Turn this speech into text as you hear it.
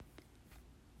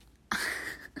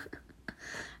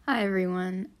Hi,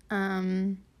 everyone.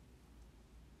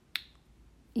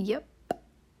 Yep.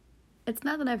 It's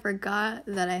not that I forgot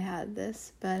that I had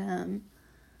this, but,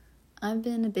 I've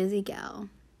been a busy gal.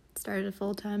 Started a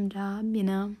full-time job, you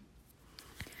know?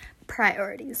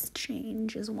 Priorities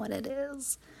change is what it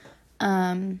is.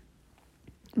 But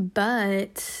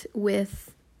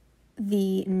with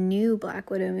the new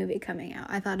Black Widow movie coming out,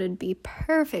 I thought it'd be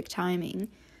perfect timing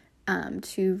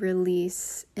to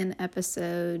release an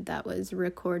episode that was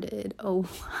recorded a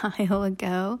while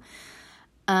ago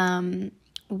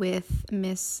with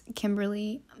Miss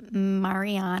Kimberly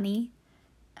Mariani.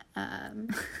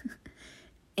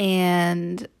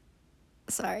 And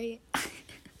sorry.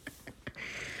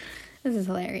 This is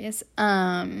hilarious.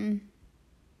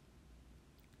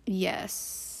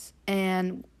 Yes.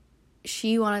 And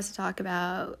she wanted us to talk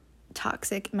about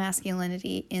toxic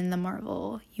masculinity in the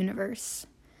Marvel universe,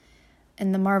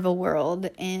 in the Marvel world,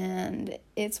 and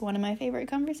it's one of my favorite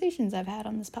conversations I've had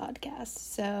on this podcast.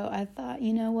 So I thought,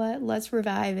 you know what, let's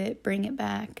revive it, bring it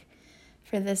back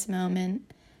for this moment.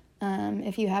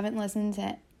 If you haven't listened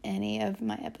to any of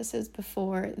my episodes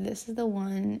before, this is the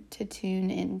one to tune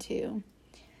into.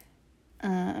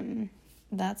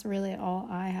 That's really all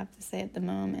I have to say at the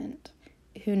moment.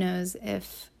 Who knows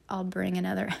if I'll bring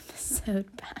another episode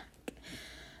back.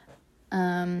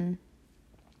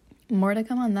 More to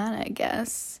come on that, I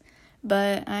guess.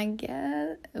 But I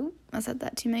said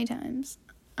that too many times.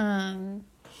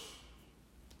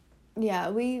 Yeah,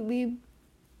 we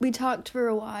talked for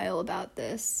a while about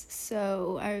this,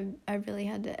 so I really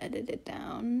had to edit it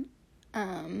down.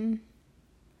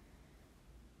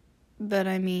 But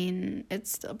I mean,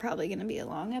 it's still probably going to be a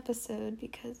long episode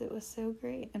because it was so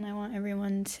great, and I want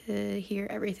everyone to hear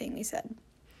everything we said.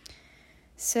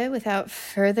 So without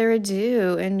further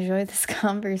ado, enjoy this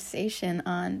conversation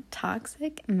on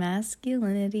toxic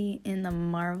masculinity in the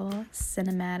Marvel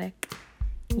Cinematic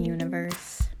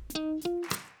Universe.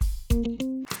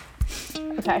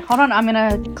 Okay, hold on. I'm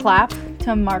going to clap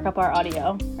to mark up our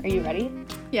audio. Are you ready?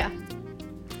 Yeah.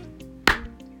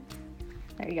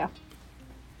 There you go.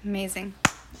 Amazing.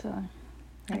 So,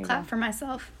 I clap for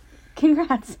myself.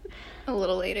 Congrats. A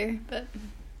little later, but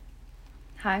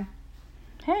hi.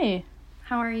 Hey.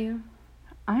 How are you?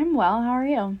 I'm well. How are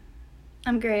you?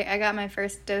 I'm great. I got my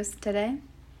first dose today.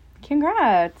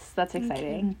 Congrats. That's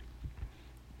exciting.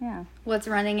 Yeah. What's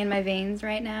running in my veins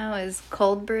right now is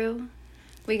cold brew.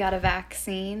 We got a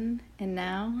vaccine, and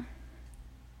now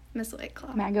Miss White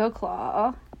Claw. Mango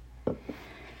Claw.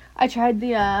 I tried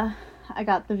I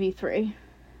got the V3.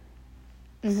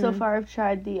 Mm-hmm. So far, I've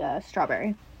tried the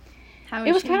strawberry.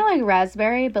 It was kind of like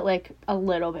raspberry, but like a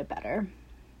little bit better.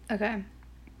 Okay.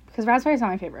 Because raspberry is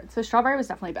not my favorite, so strawberry was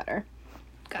definitely better.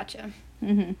 Gotcha.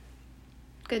 Mm-hmm.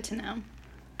 Good to know.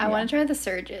 I want to try the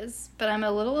surges, but I'm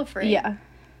a little afraid. Yeah.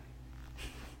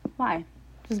 Why?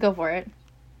 Just go for it.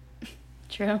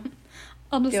 True.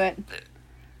 I'll just do it.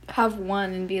 Have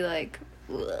one and be like,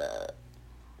 ugh.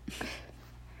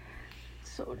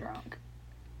 So drunk.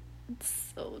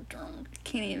 So drunk.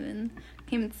 Can't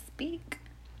even speak.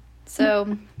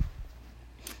 So,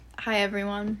 hi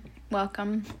everyone.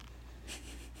 Welcome.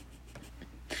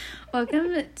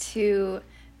 Welcome to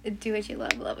Do What You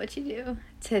Love, Love What You Do.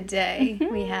 Today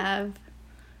we have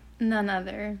none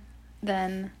other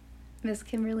than Miss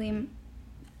Kimberly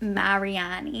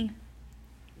Mariani.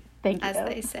 Thank you. As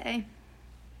they say.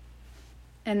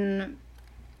 And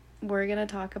we're going to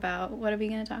talk about, what are we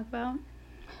going to talk about?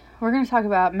 We're going to talk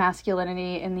about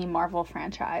masculinity in the Marvel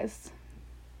franchise.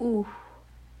 Ooh.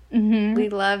 Mm-hmm. We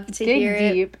love to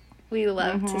hear deep. It. We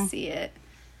love to see it.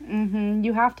 Mm-hmm.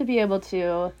 You have to be able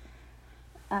to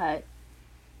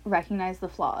recognize the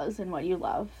flaws in what you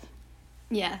love.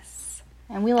 Yes.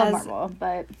 And we love Marvel,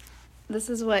 but... This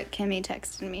is what Kimmy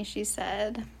texted me. She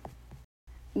said,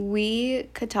 we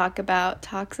could talk about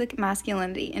toxic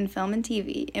masculinity in film and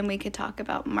TV, and we could talk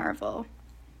about Marvel.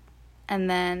 And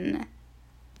then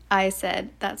I said,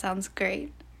 that sounds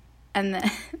great. And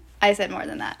then I said more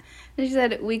than that. And she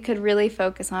said, we could really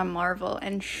focus on Marvel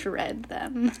and shred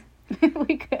them.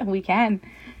 We can.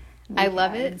 I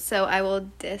love it, so I will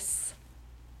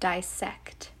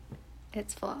dissect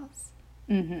its flaws.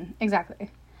 Mm-hmm.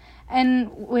 Exactly. And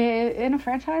in a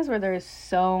franchise where there's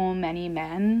so many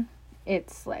men,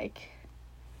 it's like,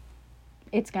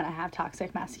 it's gonna have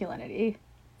toxic masculinity.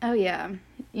 Oh, yeah.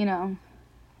 You know?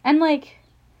 And, like,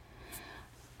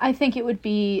 I think it would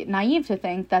be naive to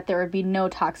think that there would be no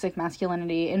toxic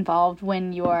masculinity involved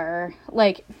when you're,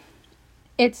 like,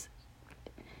 it's,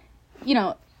 you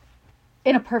know,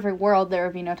 in a perfect world, there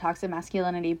would be no toxic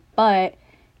masculinity, but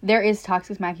there is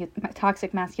toxic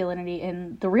masculinity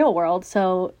in the real world.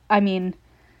 So, I mean,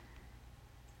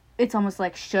 it's almost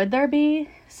like, should there be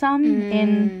some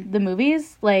in the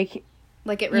movies? Like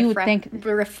it you would think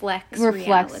reflects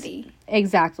reality.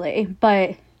 Exactly.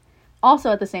 But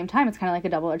also at the same time, it's kind of like a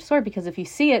double-edged sword, because if you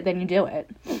see it, then you do it.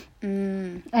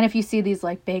 And if you see these,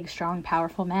 like, big, strong,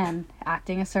 powerful men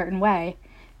acting a certain way,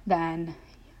 then,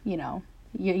 you know,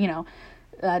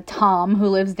 Tom, who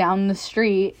lives down the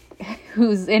street,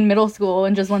 who's in middle school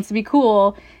and just wants to be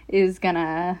cool, is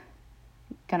gonna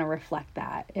reflect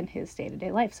that in his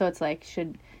day-to-day life. So it's like,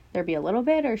 should there be a little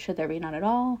bit, or should there be none at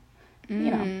all?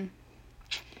 You know.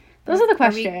 Those are the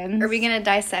questions. Are we gonna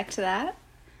dissect that?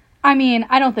 I mean,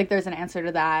 I don't think there's an answer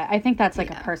to that. I think that's, like,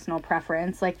 a personal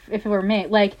preference. Like, if it were me,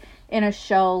 like, in a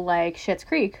show like Schitt's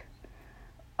Creek,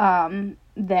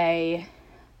 they,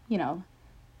 you know,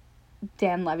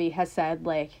 Dan Levy has said,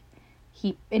 like,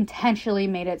 he intentionally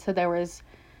made it so there was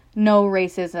no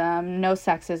racism, no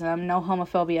sexism, no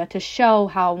homophobia, to show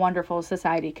how wonderful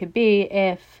society could be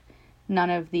if none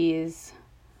of these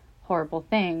horrible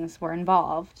things were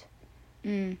involved.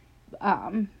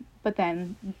 But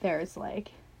then there's,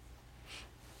 like,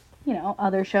 you know,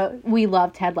 other shows. We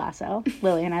love Ted Lasso.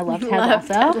 Lily and I love Ted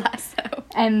Lasso.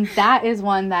 And that is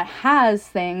one that has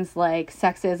things like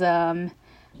sexism,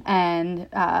 and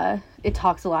it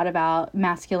talks a lot about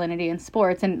masculinity in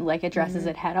sports, and, like, addresses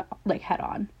it head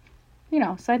on. You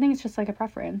know, so I think it's just, like, a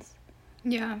preference.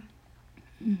 Yeah.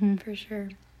 For sure.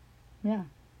 Yeah.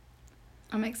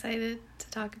 I'm excited to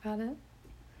talk about it.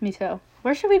 Me too.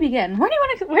 Where should we begin? Where do you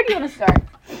want to start?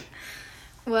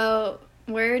 Well,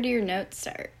 where do your notes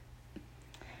start?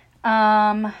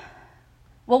 Well,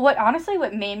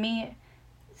 what made me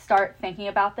start thinking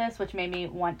about this, which made me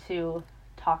want to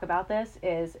talk about this,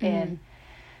 is in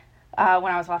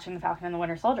when I was watching The Falcon and the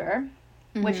Winter Soldier,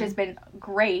 which has been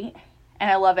great,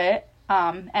 and I love it.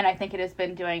 And I think it has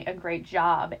been doing a great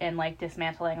job in, like,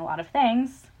 dismantling a lot of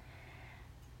things.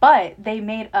 But they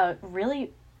made a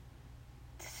really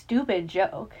stupid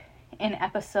joke in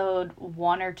episode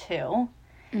 1 or 2.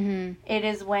 It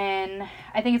is when,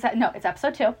 I think it's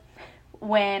episode 2,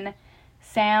 when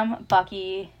Sam and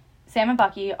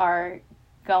Bucky are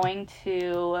going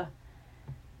to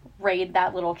raid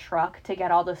that little truck to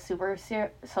get all the super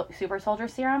soldier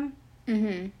serum.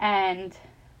 And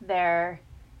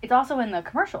it's also in the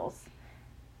commercials.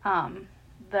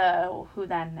 Who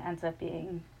then ends up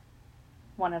being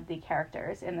one of the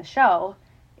characters in the show,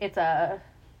 it's a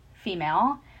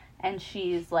female, and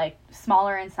she's, like,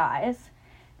 smaller in size,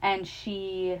 and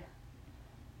she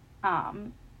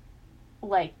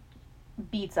like,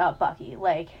 beats up Bucky,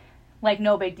 like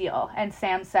no big deal. And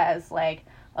Sam says, like,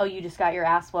 oh, you just got your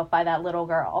ass whooped by that little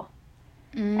girl.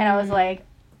 And I was like,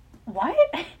 what?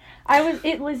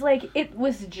 It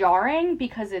was jarring,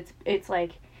 because it's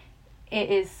like,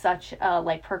 it is such a,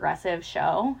 like, progressive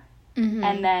show.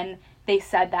 And then they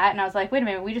said that, and I was like, wait a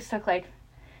minute, we just took, like,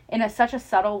 in such a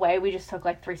subtle way, we just took,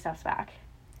 like, 3 steps back.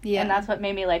 Yeah. And that's what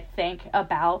made me, like, think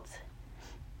about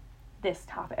this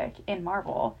topic in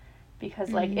Marvel.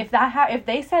 Because, like, if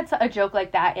they said a joke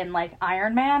like that in, like,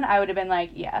 Iron Man, I would have been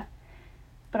like, yeah.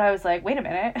 But I was like, wait a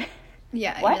minute.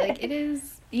 Yeah, what? You're like,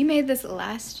 you made this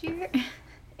last year?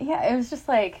 Yeah, it was just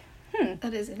like,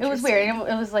 That is interesting. It was weird.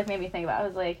 It was, like, made me think about it. I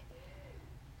was like,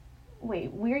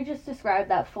 wait, we just described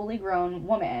that fully grown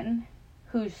woman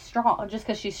who's strong, just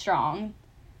because she's strong.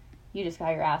 You just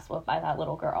got your ass whooped by that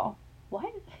little girl. What?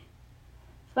 So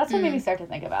that's what made me start to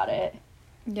think about it.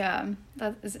 Yeah,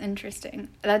 that is interesting.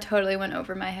 That totally went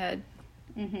over my head.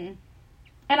 And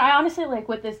I honestly, like,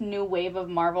 with this new wave of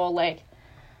Marvel, like,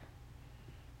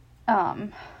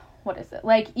 what is it?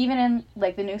 Like, even in,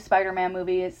 like, the new Spider-Man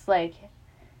movies, like,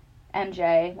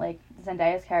 MJ, like,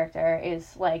 Zendaya's character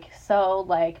is, like, so,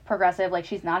 like, progressive. Like,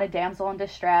 she's not a damsel in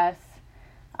distress.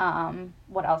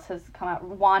 What else has come out?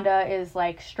 Wanda is,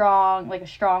 like, strong, like, a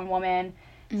strong woman.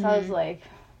 So I was like,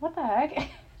 what the heck?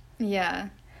 Yeah.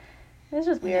 It's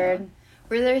just weird. Yeah.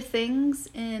 Were there things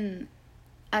in...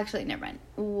 Actually, never mind.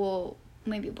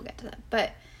 Maybe we'll get to that.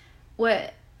 But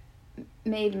what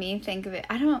made me think of it...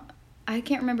 I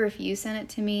can't remember if you sent it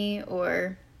to me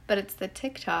but it's the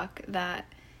TikTok that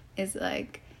is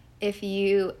like, if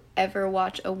you ever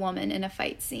watch a woman in a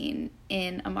fight scene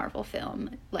in a Marvel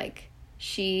film, like,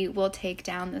 she will take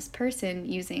down this person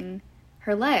using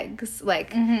her legs.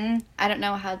 Like, I don't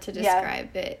know how to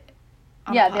describe it.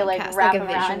 Yeah, they, like, wrap them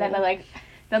around, and then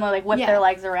they like whip their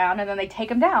legs around, and then they take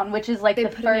them down, which is, like, they the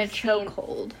put first in a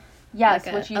chokehold. Yes,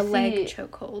 like which you a see, leg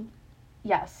chokehold.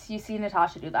 Yes, you see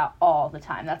Natasha do that all the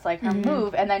time. That's, like, her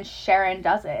move, and then Sharon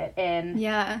does it in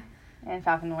Falcon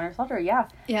and the Winter Soldier. Yeah.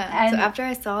 And so after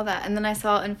I saw that, and then I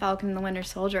saw it in Falcon and the Winter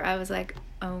Soldier, I was like,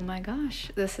 oh my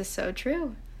gosh, this is so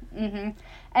true. Mm-hmm.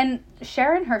 And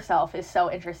Sharon herself is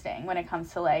so interesting when it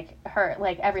comes to, like, her,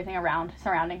 like, everything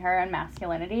surrounding her and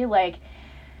masculinity. Like,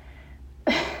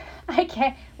 I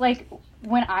can't, like,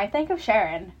 when I think of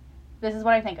Sharon, this is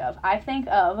what I think of. I think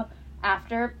of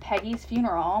after Peggy's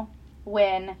funeral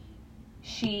when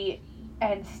she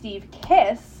and Steve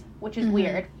kiss, which is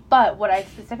weird. But what I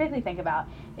specifically think about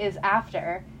is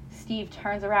after Steve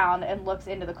turns around and looks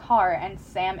into the car and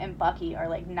Sam and Bucky are,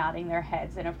 like, nodding their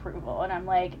heads in approval. And I'm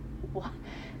like, what?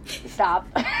 Stop.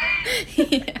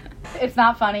 Yeah. It's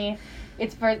not funny.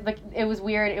 It's for, like, it was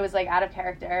weird. It was, like, out of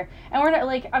character. And we're not,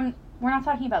 like, we're not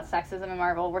talking about sexism in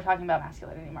Marvel. We're talking about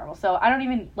masculinity in Marvel. So I don't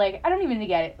even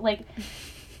get it. Like,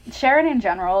 Sharon in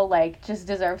general, like, just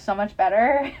deserves so much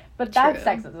better. But that's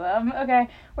sexism. Okay.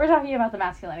 We're talking about the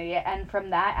masculinity. And from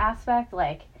that aspect,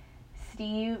 like,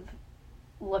 Steve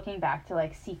looking back to,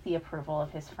 like, seek the approval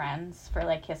of his friends for,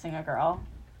 like, kissing a girl.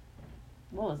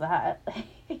 What was that?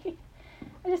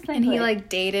 I just think, and he, like,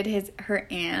 dated her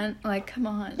aunt. Like, come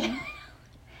on.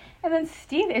 And then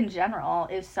Steve in general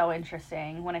is so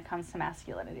interesting when it comes to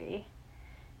masculinity.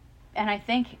 And I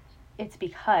think it's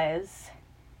because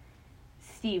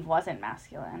Steve wasn't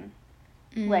masculine.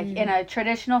 Like, in a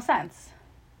traditional sense.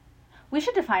 We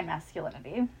should define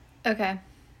masculinity. Okay.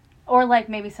 Or, like,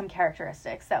 maybe some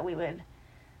characteristics that we would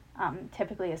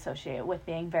typically associate with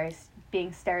being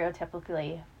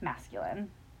stereotypically masculine.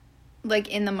 Like,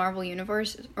 in the Marvel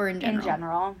Universe or in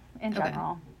general? In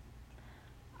general.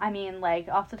 I mean, like,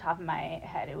 off the top of my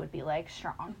head, it would be, like,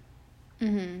 strong.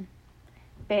 Mm-hmm.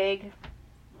 Big.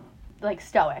 Like,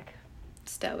 stoic.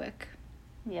 Stoic.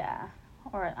 Yeah.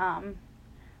 Or,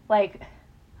 like,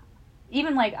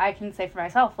 even, like, I can say for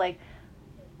myself, like,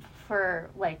 for,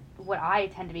 like, what I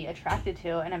tend to be attracted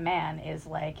to in a man is,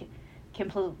 like,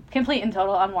 complete and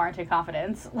total unwarranted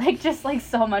confidence. Like, just, like,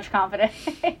 so much confidence.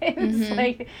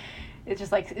 Like, it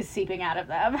just, like, is seeping out of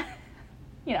them.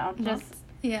 You know, just...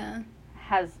 Yeah.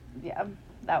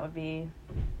 That would be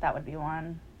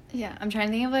one. Yeah, I'm trying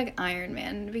to think of, like, Iron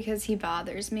Man, because he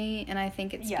bothers me, and I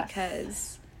think it's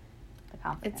because... The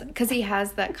confidence. It's because he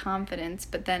has that confidence,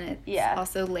 but then it's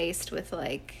also laced with,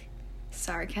 like,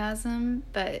 sarcasm,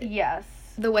 but... Yes.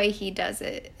 The way he does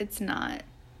it, it's not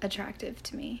attractive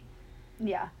to me.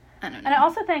 Yeah. I don't know. And I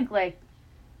also think, like,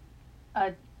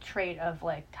 a trait of,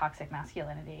 like, toxic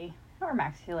masculinity, or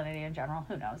masculinity in general,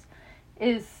 who knows,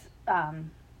 is,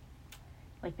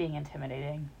 like, being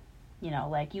intimidating. You know,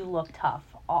 like, you look tough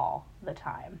all the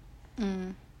time.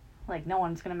 Like, no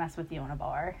one's gonna mess with you in a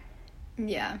bar.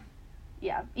 Yeah.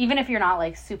 Yeah. Even if you're not,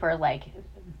 like, super, like,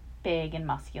 big and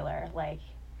muscular, like,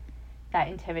 that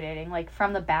intimidating. Like,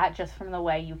 from the bat, just from the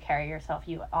way you carry yourself,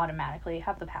 you automatically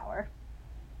have the power.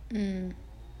 When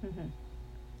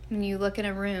you look in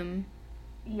a room.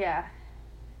 Yeah.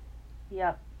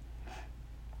 Yep.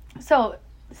 So,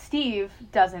 Steve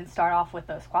doesn't start off with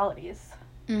those qualities.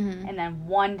 And then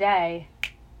one day,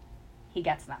 he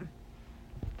gets them.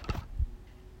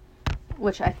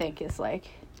 Which I think is, like,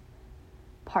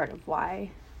 part of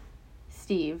why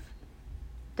Steve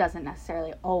doesn't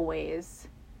necessarily always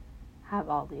have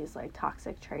all these, like,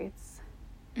 toxic traits.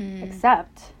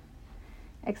 Except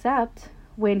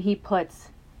when he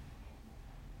puts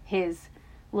his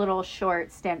little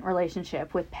short stint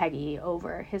relationship with Peggy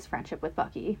over his friendship with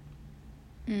Bucky.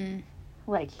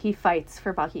 Like, he fights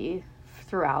for Bucky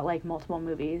throughout, like, multiple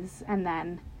movies, and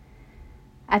then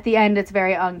at the end it's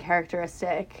very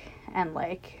uncharacteristic and,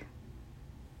 like,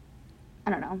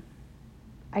 I don't know,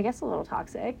 I guess a little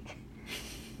toxic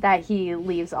that he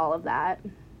leaves all of that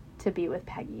to be with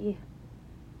Peggy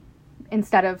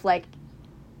instead of, like,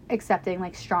 accepting,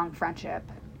 like, strong friendship.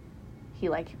 He,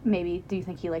 like, maybe, do you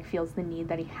think he, like, feels the need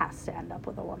that he has to end up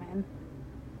with a woman?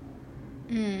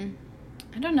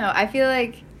 I don't know. I feel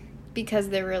like because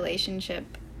their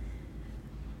relationship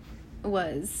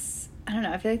was, I don't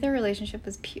know, I feel like their relationship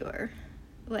was pure.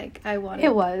 Like, I wanted...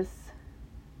 It was.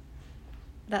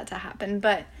 That to happen.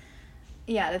 But,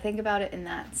 yeah, to think about it in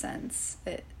that sense,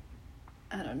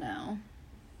 I don't know.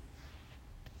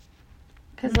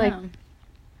 Because, like,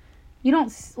 you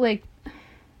don't, like...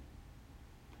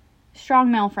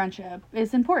 Strong male friendship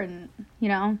is important, you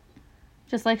know?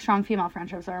 Just like strong female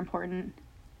friendships are important.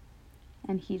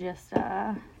 And he just,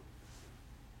 Yeah,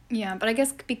 but I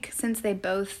guess since they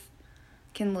both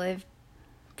can live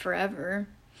forever,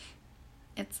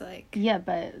 it's like... Yeah,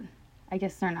 but I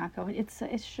guess they're not going... It's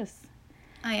just...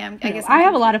 I guess I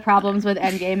have a lot of problems with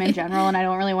Endgame in general, and I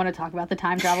don't really want to talk about the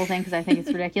time travel thing because I think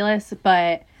it's ridiculous,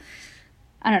 but...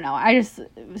 I don't know.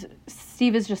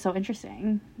 Steve is just so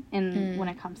interesting when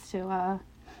it comes to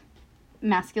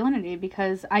masculinity,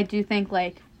 because I do think,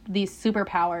 like, these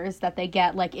superpowers that they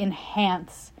get, like,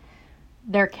 enhance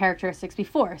their characteristics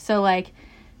before. So, like,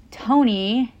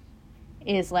 Tony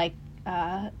is, like,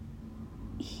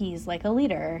 he's, like, a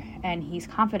leader, and he's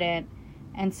confident,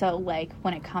 and so, like,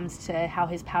 when it comes to how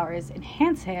his powers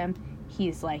enhance him,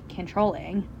 he's, like,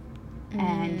 controlling,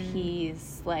 and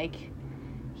he's, like,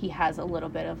 he has a little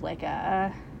bit of, like,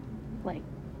 a, like,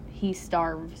 he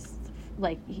starves,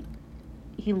 like,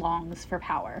 he longs for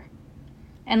power.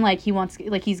 And, like, he wants,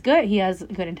 like, he's good, he has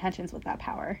good intentions with that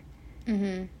power.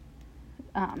 Mm-hmm.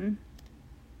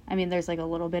 I mean, there's, like, a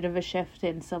little bit of a shift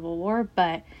in Civil War,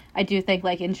 but I do think,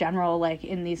 like, in general, like,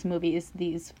 in these movies,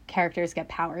 these characters get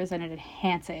powers, and it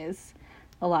enhances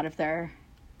a lot of their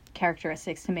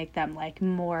characteristics to make them, like,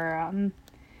 more,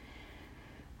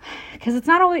 because it's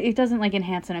not always, it doesn't, like,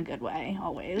 enhance in a good way,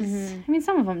 always. Mm-hmm. I mean,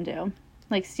 some of them do.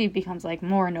 Like, Steve becomes, like,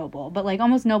 more noble, but, like,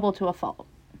 almost noble to a fault.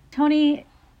 Tony,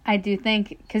 I do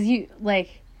think, because you,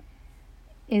 like,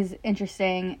 is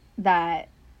interesting that,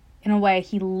 in a way,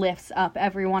 he lifts up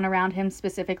everyone around him,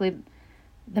 specifically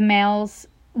the males.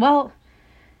 Well,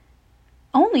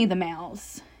 only the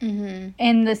males. Mm-hmm.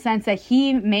 In the sense that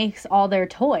he makes all their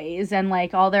toys and,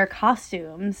 like, all their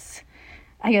costumes.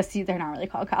 I guess they're not really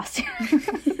called costumes.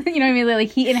 You know what I mean? Like,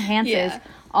 he enhances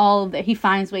he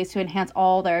finds ways to enhance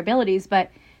all their abilities, but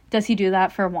does he do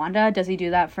that for Wanda? Does he do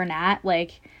that for Nat?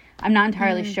 Like, I'm not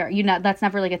entirely sure. That's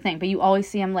never, like, a thing, but you always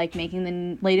see him, like, making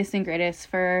the latest and greatest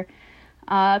for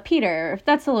Peter.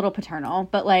 That's a little paternal,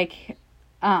 but, like,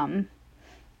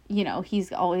 you know,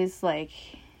 he's always, like,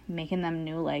 making them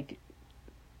new, like,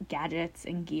 gadgets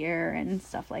and gear and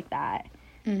stuff like that.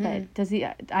 Mm-hmm. But does he,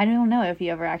 I don't know if he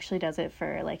ever actually does it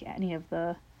for, like, any of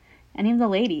the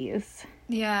ladies.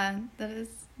 Yeah, that is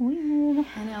weird.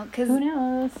 I know, who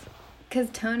knows? Because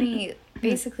Tony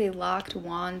basically locked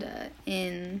Wanda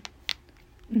in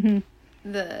the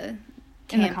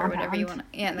camp or whatever you want.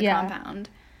 Yeah, in the compound.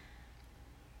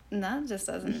 And that just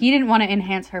doesn't. He didn't want to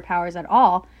enhance her powers at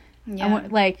all. Yeah.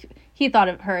 Like, he thought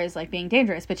of her as, like, being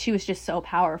dangerous, but she was just so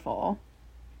powerful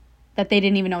that they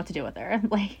didn't even know what to do with her.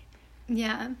 Like.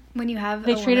 Yeah, when you have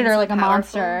they treated her like a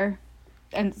monster,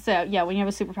 and so when you have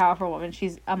a super powerful woman,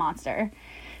 she's a monster,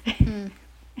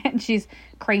 and she's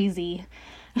crazy,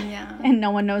 and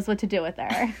no one knows what to do with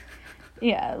her.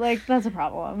 Yeah, like, that's a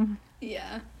problem.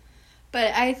 Yeah,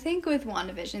 but I think with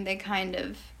WandaVision, they kind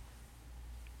of,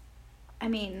 I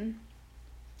mean,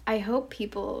 I hope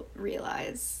people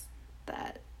realize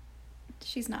that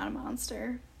she's not a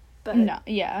monster, but no,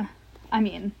 I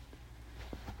mean.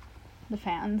 The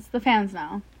fans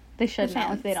know. They should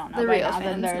know. If they don't know by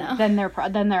now, then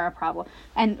they're a problem.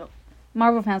 And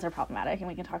Marvel fans are problematic, and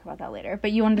we can talk about that later.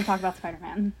 But you wanted to talk about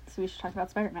Spider-Man, so we should talk about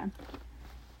Spider-Man.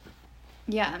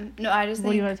 Yeah. No, I just think...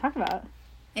 What do you want to talk about?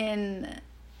 In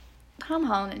Tom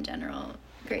Holland in general,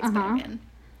 great Spider-Man.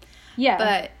 Yeah.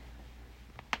 But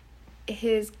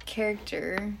his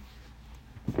character...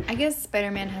 I guess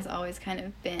Spider-Man has always kind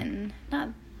of been,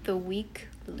 not the weak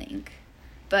link,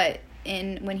 but...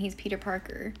 when he's Peter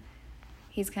Parker,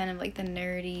 he's kind of like the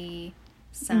nerdy,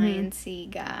 science-y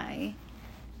guy.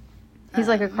 He's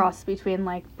like a cross between,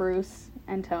 like, Bruce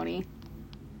and Tony.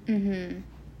 Mm-hmm.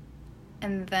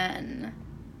 And then,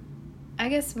 I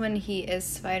guess when he is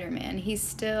Spider-Man, he's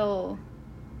still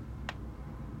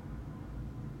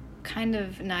kind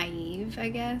of naive, I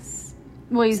guess.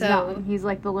 Well, he's young. He's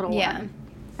like the little one.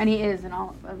 And he is, and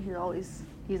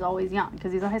he's always young,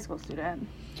 because he's a high school student.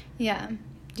 Yeah.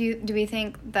 Do we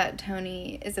think that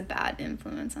Tony is a bad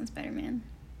influence on Spider-Man?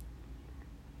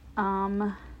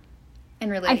 In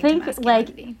relating to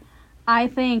masculinity. I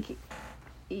think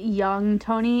young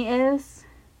Tony is,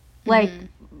 like,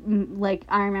 like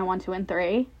Iron Man 1, 2, and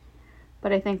 3.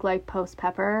 But I think, like, post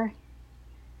Pepper,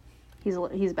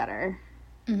 he's better.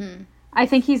 Mm-hmm. I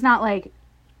think he's not, like,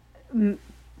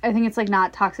 I think it's, like,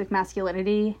 not toxic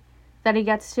masculinity that he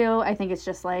gets to. I think it's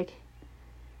just, like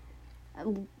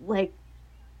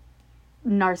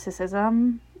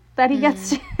narcissism that he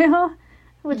gets to,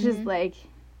 which is, like,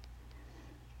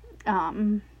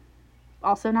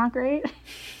 also not great.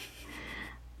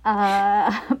 But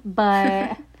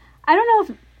I don't know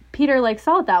if Peter, like,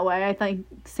 saw it that way. I think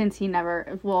since he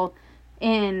never,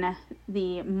 in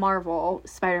the Marvel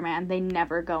Spider-Man, they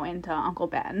never go into Uncle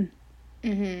Ben.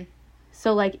 Mm-hmm.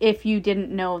 So, like, if you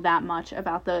didn't know that much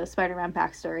about the Spider-Man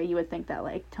backstory, you would think that,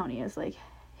 like, Tony is, like,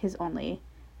 his only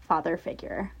father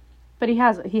figure. But he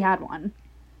had one.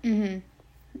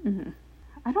 Mm-hmm. Mm-hmm.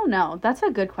 I don't know. That's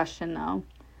a good question, though.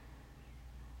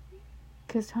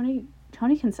 Because Tony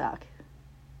can suck.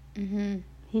 Mm-hmm.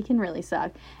 He can really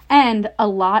suck. And a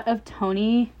lot of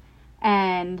Tony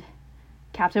and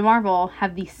Captain Marvel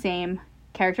have the same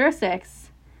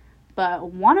characteristics,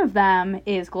 but one of them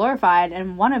is glorified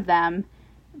and one of them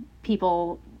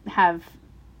people have,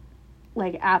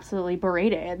 like, absolutely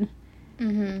berated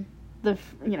the,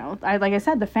 you know, like I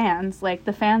said, the fans. Like,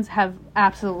 the fans have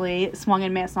absolutely swung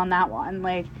and missed on that one.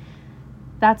 Like,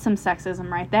 that's some sexism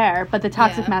right there. But the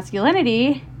toxic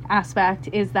masculinity aspect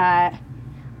is that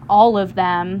all of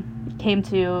them came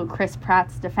to Chris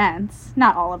Pratt's defense.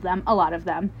 Not all of them, a lot of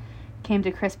them came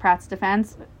to Chris Pratt's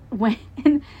defense when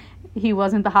he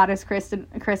wasn't the hottest Chris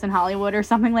in Hollywood or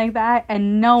something like that,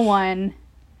 and no one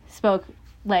spoke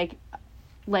like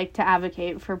to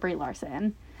advocate for Brie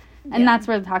Larson. And that's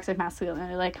where the toxic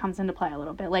masculinity, like, comes into play a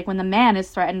little bit. Like, when the man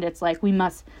is threatened, it's like, we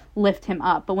must lift him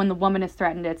up. But when the woman is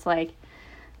threatened, it's like,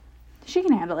 she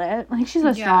can handle it. Like, she's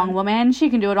a strong woman. She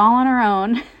can do it all on her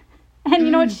own. And you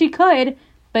know what? She could.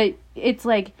 But it's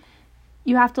like,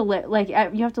 you have to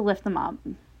you have to lift them up.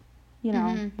 You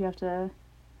know? You have to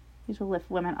lift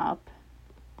women up.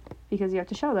 Because you have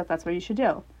to show that that's what you should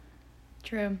do.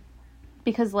 True.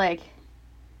 Because, like,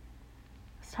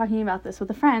 talking about this with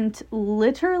a friend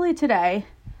literally today,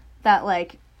 that,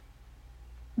 like,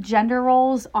 gender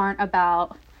roles aren't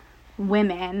about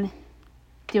women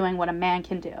doing what a man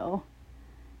can do.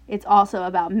 It's also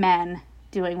about men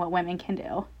doing what women can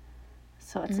do.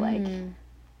 So it's like,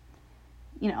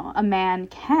 you know, a man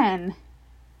can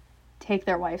take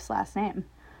their wife's last name.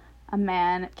 A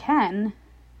man can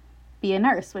be a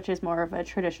nurse, which is more of a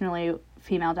traditionally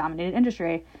female-dominated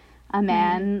industry. A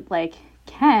man, like,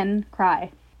 can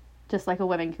cry. Just like a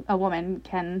woman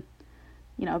can,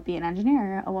 you know, be an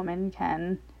engineer. A woman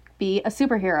can be a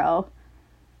superhero.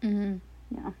 You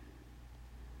know.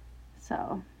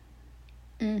 So,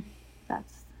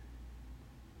 that's...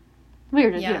 We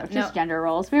were just, you know, just gender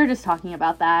roles. We were just talking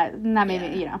about that. And that made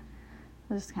me, you know,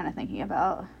 I was just kind of thinking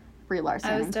about Brie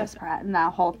Larson and Chris Pratt and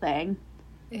that whole thing.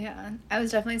 Yeah. I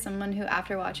was definitely someone who,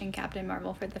 after watching Captain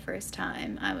Marvel for the first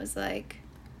time, I was like,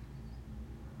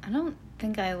 I don't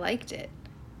think I liked it.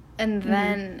 And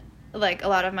then, like, a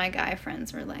lot of my guy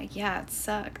friends were like, yeah, it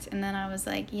sucked. And then I was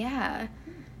like, yeah.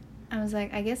 I was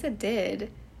like, I guess it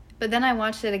did. But then I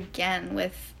watched it again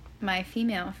with my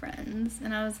female friends.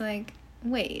 And I was like,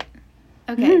 wait,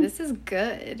 okay, this is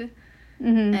good.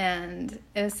 And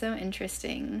it was so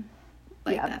interesting.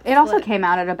 Like, that it also came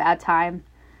out at a bad time.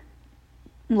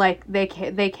 Like, they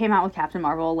came out with Captain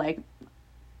Marvel, like,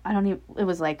 it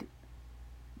was like,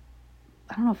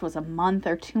 I don't know if it was a month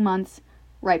or 2 months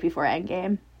right before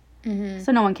Endgame.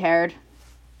 So no one cared.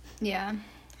 Yeah.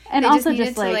 And they also just needed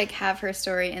just, like, to, like, have her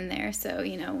story in there, so,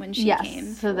 you know, when she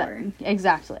came so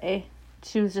exactly.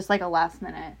 She was just, like, a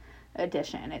last-minute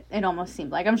addition. It almost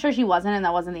seemed like. I'm sure she wasn't, and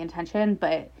that wasn't the intention,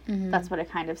 but that's what it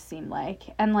kind of seemed like.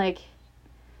 And, like,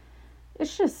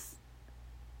 it's just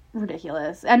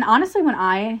ridiculous. And honestly, when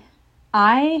I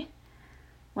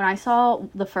saw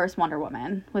the first Wonder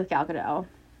Woman with Gal Gadot,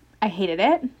 I hated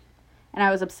it, and I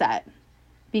was upset.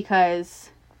 Because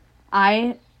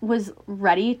I was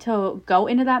ready to go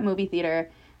into that movie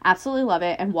theater, absolutely love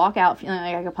it, and walk out feeling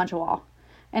like I could punch a wall.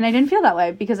 And I didn't feel that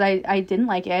way because I didn't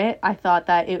like it. I thought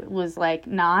that it was, like,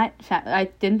 I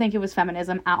didn't think it was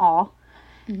feminism at all.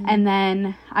 And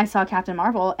then I saw Captain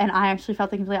Marvel, and I actually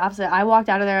felt the complete opposite. I walked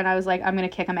out of there, and I was like, I'm going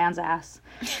to kick a man's ass.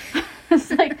 It's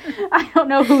like, I don't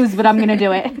know whose, but I'm going to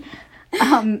do it.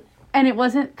 And it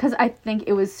wasn't, because I think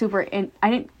it was I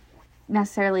didn't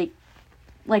necessarily...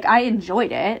 Like, I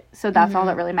enjoyed it, so that's all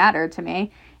that really mattered to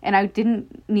me. And I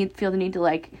didn't feel the need to,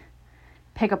 like,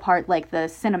 pick apart, like, the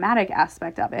cinematic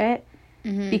aspect of it.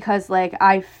 Because, like,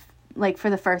 for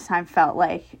the first time felt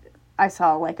like I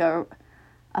saw, like, a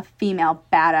female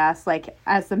badass, like,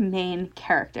 as the main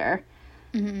character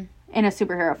in a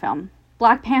superhero film.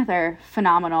 Black Panther,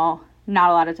 phenomenal.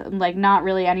 Not a lot of, not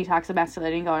really any toxic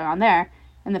masculinity going on there.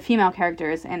 And the female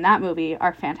characters in that movie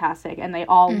are fantastic, and they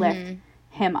all lift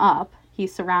him up.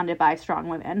 He's surrounded by strong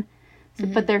women. So,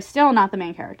 but they're still not the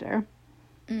main character.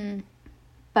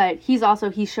 But he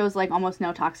shows, like, almost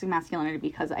no toxic masculinity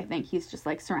because I think he's just,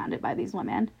 like, surrounded by these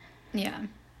women. Yeah.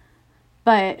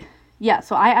 But, yeah,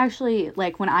 so I actually,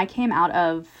 like, when I came out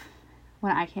of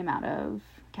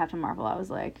Captain Marvel, I was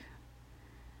like,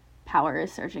 power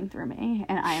is surging through me,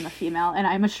 and I am a female, and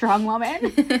I'm a strong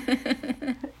woman.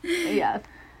 Yeah.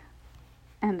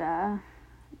 And,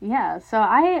 yeah,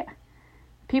 so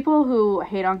people who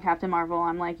hate on Captain Marvel,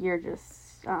 I'm like, you're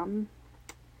just,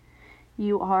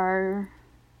 you are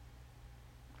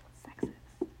sexist.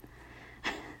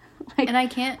 Like, and I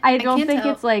don't think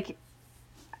tell. it's like,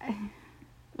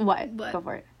 what? Go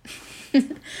for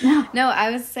it. No,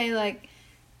 I would say, like,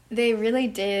 they really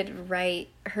did write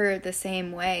her the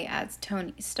same way as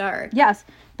Tony Stark. Yes,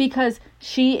 because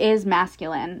she is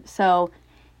masculine, so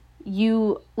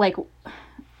you, like,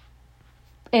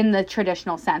 in the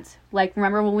traditional sense. Like,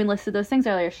 remember when we listed those things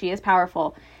earlier? She is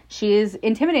powerful. She is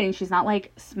intimidating. She's not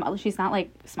like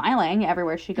smiling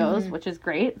everywhere she goes, which is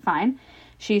great. Fine.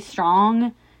 She's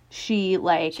strong. She's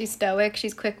stoic.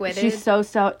 She's quick-witted. She's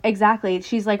so exactly.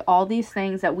 She's like all these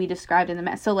things that we described in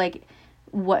the so like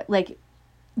what like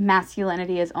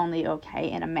masculinity is only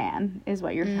okay in a man is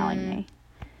what you're telling me.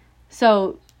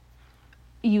 So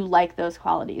you like those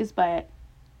qualities, but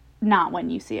not when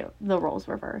you see the roles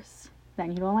reverse.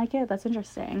 Then you don't like it. That's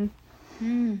interesting.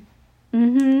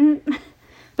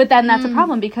 But then that's a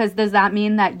problem, because does that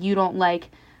mean that you don't like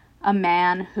a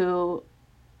man who,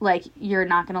 like, you're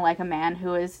not going to like a man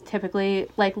who is typically,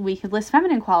 like, we could list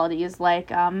feminine qualities,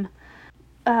 like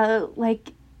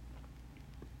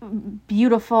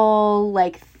beautiful,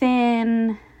 like,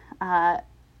 thin,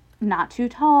 not too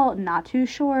tall, not too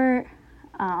short,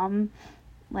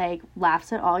 like,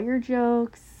 laughs at all your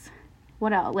jokes.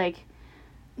 What else? What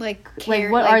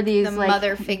are these, the like,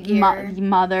 mother figure,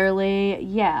 motherly?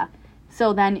 Yeah.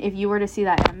 So then, if you were to see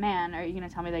that in a man, are you going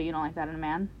to tell me that you don't like that in a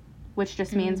man? Which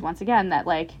just means, once again, that,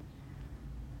 like,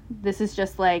 this is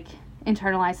just, like,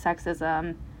 internalized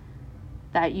sexism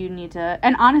that you need to...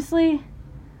 And honestly,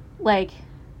 like,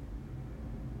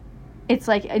 it's,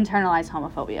 like, internalized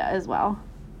homophobia as well.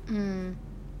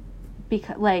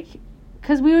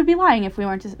 Because we would be lying if we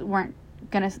weren't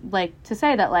going to, like, to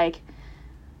say that, like,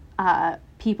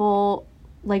 people,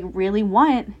 like, really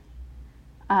want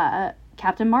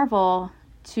Captain Marvel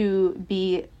to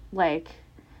be, like,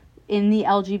 in the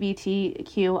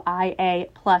LGBTQIA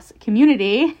plus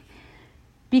community,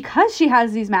 because she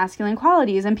has these masculine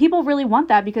qualities, and people really want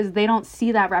that because they don't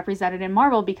see that represented in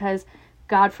Marvel, because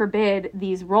God forbid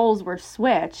these roles were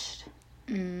switched.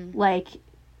 Like,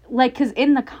 because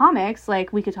in the comics,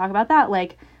 like, we could talk about that,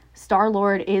 like,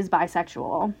 Star-Lord is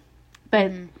bisexual,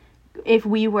 but if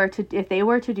they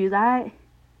were to do that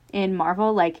in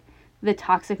Marvel, like, the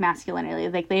toxic masculinity,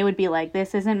 like, they would be like,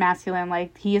 this isn't masculine,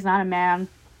 like, he is not a man,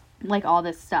 like, all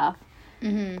this stuff.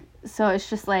 So it's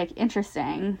just, like,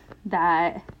 interesting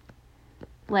that,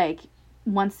 like,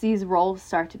 once these roles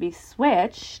start to be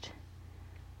switched,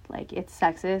 like, it's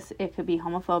sexist, it could be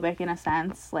homophobic in a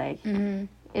sense, like,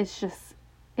 it's just,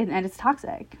 and it's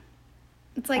toxic.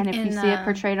 It's like, and if you see it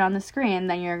portrayed on the screen,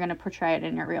 then you're going to portray it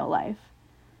in your real life.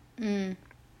 It's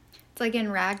like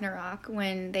in Ragnarok,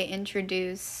 when they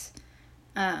introduce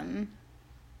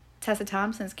Tessa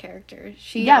Thompson's character.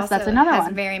 She that's another has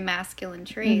one. Very masculine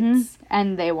traits.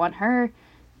 And they want her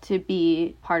to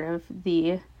be part of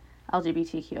the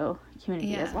LGBTQ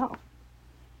community as well.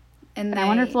 And I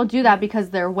wonder if they'll do that because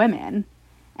they're women.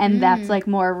 And that's, like,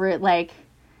 more, like,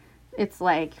 it's,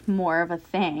 like, more of a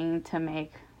thing to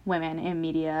make women in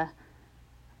media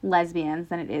lesbians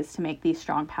than it is to make these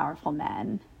strong, powerful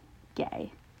men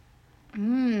gay.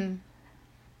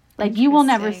 Like, you will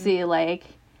never see, like,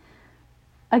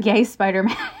 a gay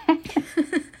Spider-Man.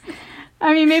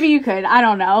 I mean, maybe you could. I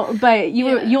don't know. But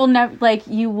you'll never, like,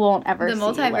 you won't ever see, the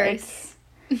multiverse.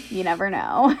 Like, you never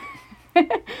know.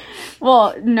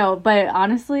 Well, no, but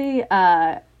honestly,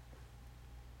 the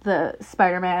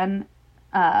Spider-Man,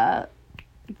 the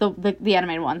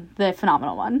animated one, the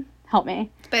phenomenal one, help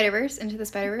me. Spider-Verse? Into the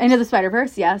Spider-Verse? Into the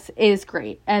Spider-Verse, yes, is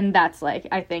great. And that's, like,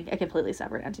 I think, a completely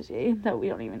separate entity that we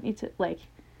don't even need to, like,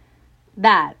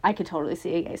 that I could totally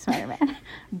see a gay Spider-Man.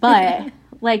 But,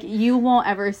 like, you won't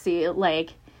ever see, like,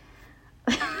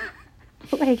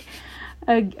 like,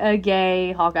 a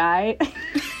gay Hawkeye.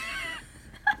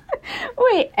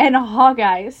 Wait, and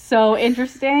Hawkeye is so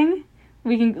interesting.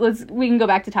 We can go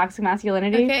back to toxic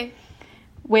masculinity. Okay.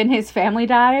 When his family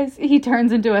dies, he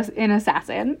turns into an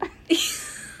assassin.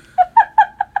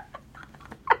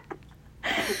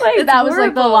 Like, That's that was, horrible.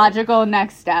 like, the logical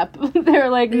next step. They were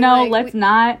like, no, like,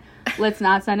 let's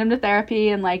not send him to therapy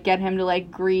and, like, get him to,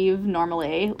 like, grieve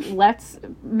normally. Let's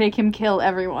make him kill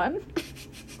everyone.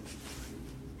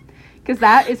 Because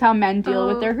that is how men deal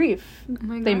with their grief.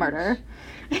 Oh they murder.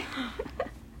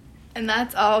 And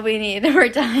that's all we need. We're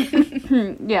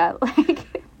done. Yeah, like,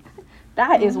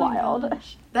 that is wild.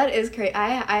 Gosh. That is crazy.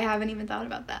 I haven't even thought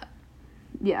about that.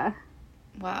 Yeah.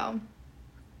 Wow.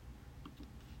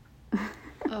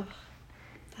 Oh,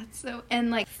 that's so...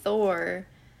 And, like, Thor,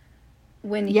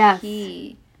 when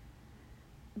he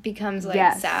becomes,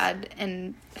 like, sad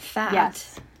and fat.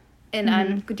 Yes. And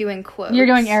I'm doing quotes. You're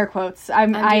doing air quotes.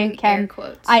 I'm doing air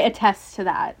quotes. I attest to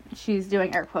that. She's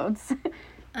doing air quotes.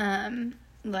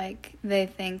 Like, they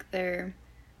think they're...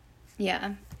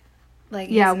 Yeah. Like,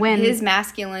 when his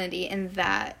masculinity and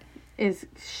that... is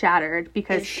shattered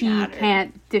because he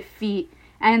can't defeat...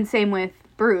 And same with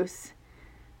Bruce.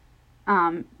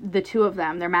 the two of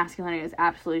them, their masculinity is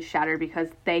absolutely shattered because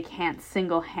they can't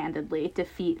single-handedly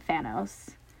defeat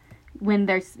Thanos. When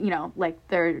there's,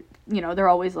 they're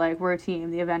always like, we're a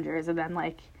team, the Avengers, and then,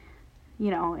 like,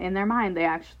 in their mind, they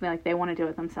actually, like, they want to do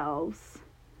it themselves.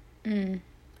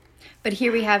 But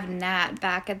here we have Nat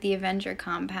back at the Avenger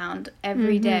compound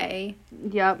every day.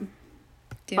 Yep.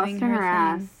 Doing her thing.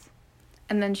 Ass.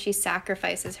 And then she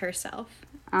sacrifices herself.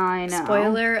 I know.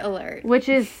 Spoiler alert. Which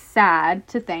is sad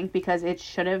to think because it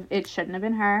shouldn't have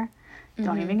been her.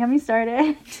 Don't even get me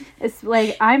started. It's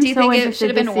like, I'm so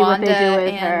interested to see what they do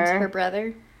with her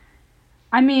brother?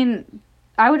 I mean,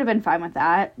 I would have been fine with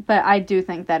that, but I do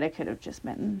think that it could have just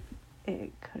been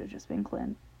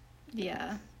Clint.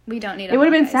 Yeah. We don't need it would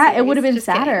have been sad. It would have been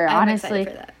sadder, honestly.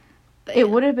 For that. It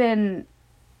would have been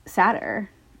sadder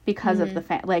because of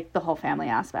the whole family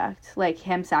aspect. Like,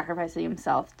 him sacrificing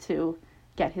himself to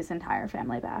get his entire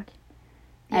family back.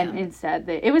 And instead,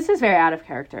 it was just very out of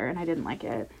character, and I didn't like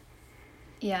it.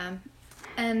 Yeah.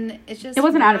 And it's just... It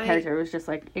wasn't out of character. It was just,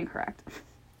 like, incorrect.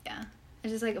 Yeah.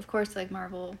 It's just, like, of course, like,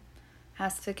 Marvel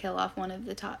has to kill off one of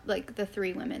the top, like, the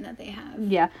 3 women that they have.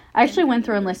 Yeah. I actually went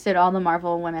through and listed all the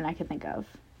Marvel women I could think of.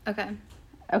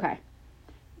 Okay.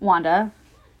 Wanda.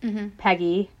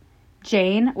 Peggy.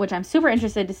 Jane, which I'm super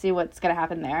interested to see what's going to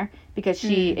happen there, because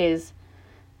she is,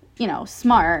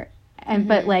 smart, and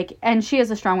but, like, and she is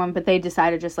a strong woman, but they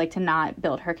decided just, like, to not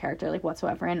build her character, like,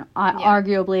 whatsoever, and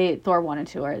arguably Thor 1 and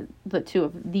 2 are the 2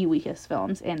 of the weakest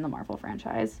films in the Marvel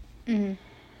franchise.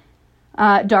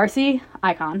 Darcy,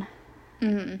 icon.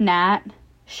 Nat,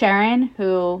 Sharon,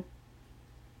 who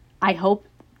I hope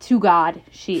to God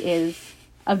she is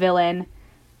a villain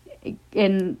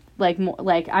in,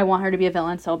 like, I want her to be a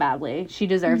villain so badly. She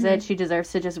deserves it. She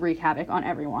deserves to just wreak havoc on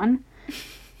everyone.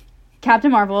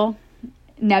 Captain Marvel,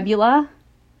 Nebula,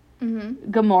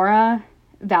 Gamora,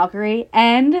 Valkyrie,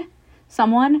 and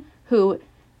someone who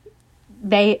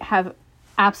they have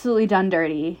absolutely done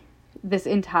dirty this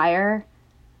entire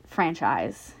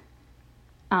franchise,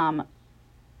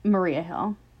 Maria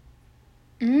Hill.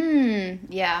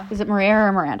 Yeah. Is it Maria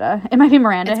or Miranda? It might be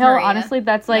Miranda Hill. Maria. Honestly,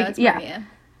 that's, like, it's Maria.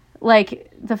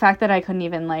 Like, the fact that I couldn't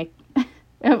even, like,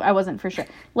 I wasn't for sure.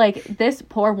 Like, this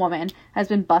poor woman has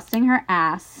been busting her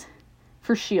ass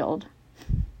for S.H.I.E.L.D.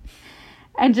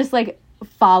 and just, like,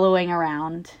 following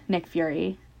around Nick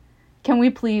Fury. Can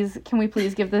we please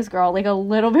give this girl, like, a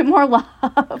little bit more love?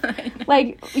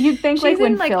 Like, you'd think, she's like,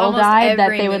 when Phil died, that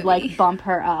they would, like, bump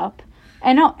her up.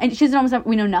 And no, and she's almost,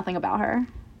 we know nothing about her.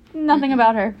 Nothing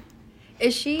about her.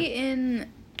 Is she in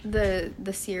the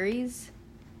series?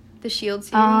 The S.H.I.E.L.D.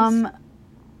 series?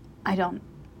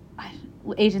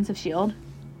 Agents of S.H.I.E.L.D.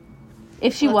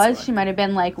 If she she might have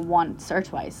been, like, once or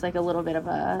twice, like, a little bit of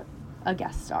a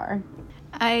guest star.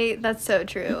 That's so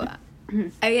true.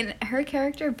 I mean, her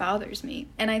character bothers me,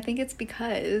 and I think it's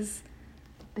because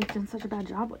they've done such a bad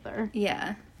job with her.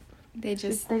 Yeah.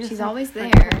 She's always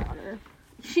there.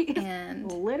 She is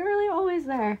literally always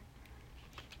there.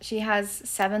 She has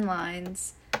 7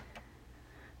 lines,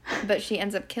 but she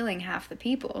ends up killing half the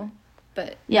people.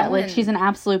 But she's an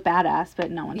absolute badass, but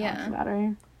no one talks about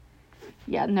her.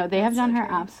 Yeah, no, they have done her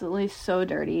absolutely so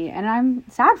dirty, and I'm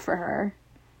sad for her.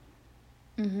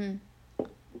 And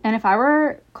if I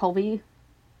were Colby,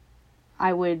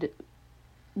 I would,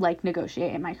 like,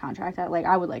 negotiate in my contract that, like,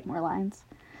 I would like more lines.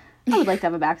 I would like to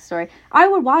have a backstory. I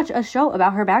would watch a show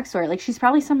about her backstory. Like, she's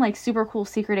probably some, like, super cool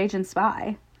secret agent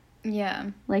spy. Yeah.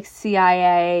 Like,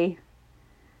 CIA.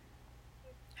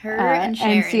 Her and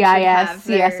Sharon NCIS,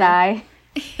 CSI.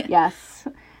 Yes.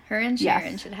 Her and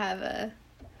Sharon should have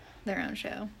their own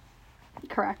show.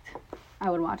 Correct. I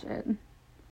would watch it.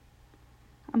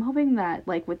 I'm hoping that,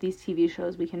 like, with these TV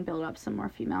shows, we can build up some more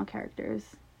female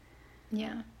characters.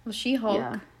 Yeah. Well, She-Hulk.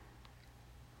 Yeah.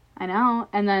 I know.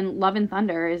 And then Love and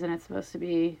Thunder, isn't it supposed to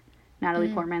be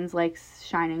Natalie Portman's, like,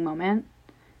 shining moment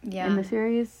in the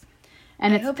series?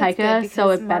 And it's Taika,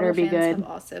 so it better be good. Marvel fans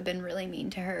have also been really mean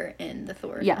to her in the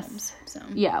Thor films. So.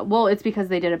 Yeah, well, it's because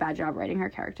they did a bad job writing her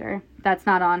character. That's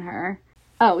not on her.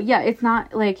 Oh, yeah, it's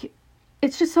not, like,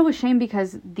 it's just so a shame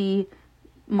because the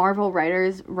Marvel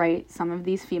writers write some of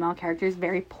these female characters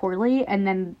very poorly, and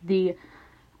then the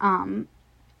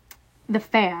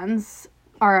fans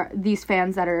these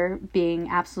fans that are being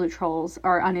absolute trolls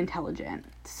are unintelligent.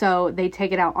 So they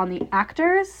take it out on the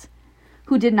actors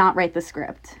who did not write the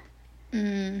script.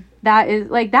 That is,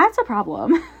 like, that's a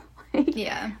problem. Like,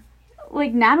 yeah.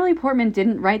 Like, Natalie Portman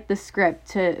didn't write the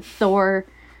script to Thor,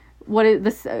 what is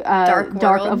this,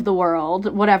 Dark of the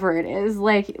World, whatever it is,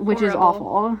 like, which is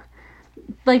awful.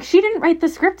 Like, she didn't write the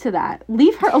script to that.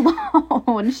 Leave her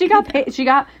alone. She got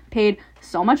paid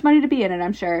so much money to be in it,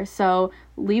 I'm sure. So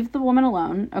leave the woman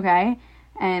alone, okay?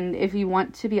 And if you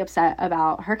want to be upset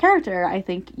about her character, I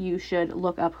think you should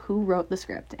look up who wrote the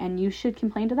script and you should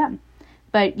complain to them.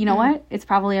 But you know what? It's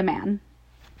probably a man.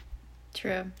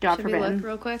 True. God should forbid. we look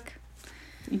real quick?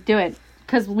 Do it.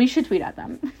 Because we should tweet at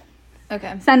them.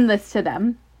 Okay. Send this to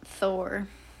them. Thor.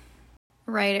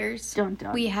 Writers. Dun,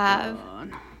 dun, we have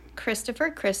dun.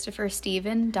 Christopher,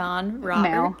 Stephen, Don, Robert,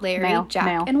 Male, Larry, male, Jack,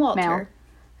 male, and Walter.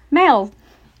 Male.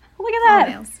 Look at All that.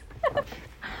 males.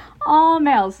 All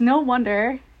males. No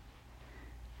wonder.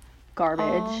 Garbage.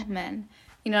 All men.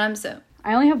 You know what I'm so...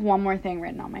 I only have one more thing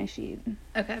written on my sheet.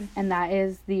 Okay. And that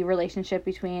is the relationship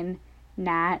between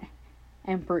Nat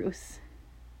and Bruce.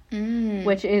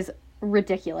 Which is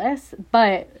ridiculous.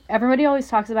 But everybody always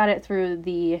talks about it through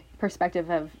the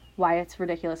perspective of why it's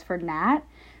ridiculous for Nat.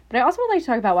 But I also would like to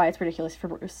talk about why it's ridiculous for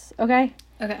Bruce. Okay?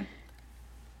 Okay.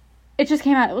 It just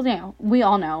came out, you know, we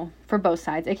all know, for both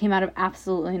sides, it came out of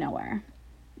absolutely nowhere.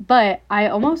 But I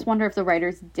almost wonder if the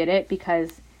writers did it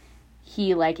because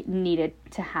he, like, needed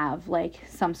to have, like,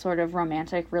 some sort of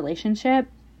romantic relationship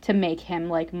to make him,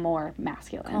 like, more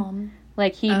masculine.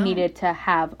 Like, he needed to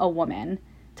have a woman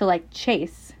to, like,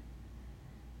 chase,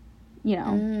 you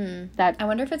know, that... I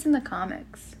wonder if it's in the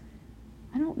comics.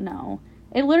 I don't know.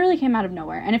 It literally came out of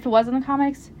nowhere. And if it was in the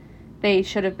comics, they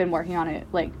should have been working on it,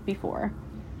 like, before.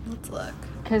 Let's look.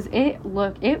 Because it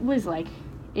was, like,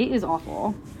 it is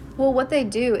awful. Well, what they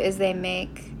do is they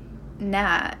make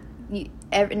Nat...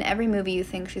 in every movie you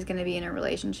think she's going to be in a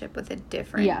relationship with a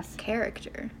different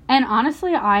character. And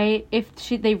honestly, if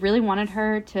they really wanted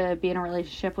her to be in a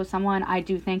relationship with someone, I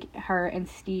do think her and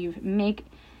Steve make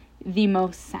the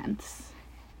most sense.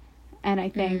 And I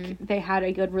think they had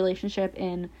a good relationship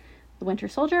in The Winter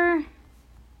Soldier,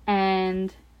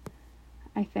 and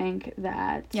I think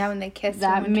that... Yeah, when they kissed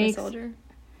in Winter Soldier.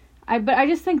 But I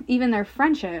just think even their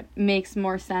friendship makes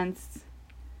more sense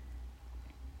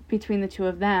between the two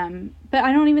of them. But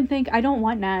I don't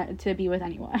want Nat to be with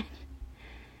anyone.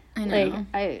 I know.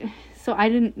 Like, I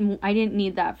didn't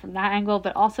need that from that angle,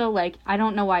 but also, like, I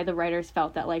don't know why the writers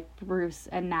felt that, like, Bruce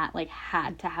and Nat, like,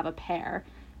 had to have a pair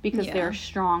because they're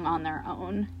strong on their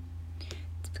own.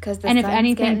 It's because the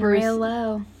sun's getting Bruce, real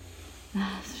low.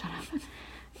 Shut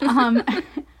up.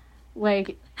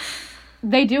 Like,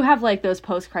 they do have, like, those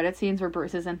post-credit scenes where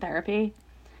Bruce is in therapy,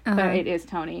 but it is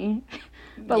Tony.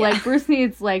 But, like, Bruce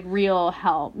needs, like, real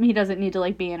help. He doesn't need to,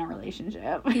 like, be in a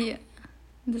relationship. Yeah.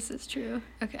 This is true.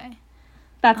 Okay.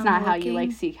 That's not how you,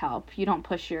 like, seek help. You don't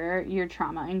push your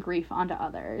trauma and grief onto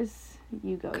others.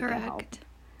 You go to help.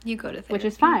 You go to therapy. Which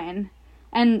is fine.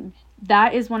 And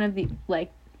that is one of the,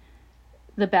 like,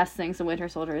 the best things the Winter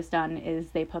Soldier has done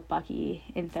is they put Bucky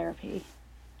in therapy.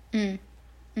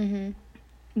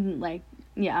 Like,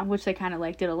 yeah, which they kind of,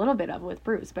 like, did a little bit of with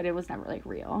Bruce, but it was never, like,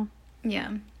 real.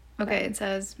 Yeah. Okay, it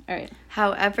says, all right.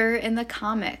 However, in the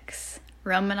comics,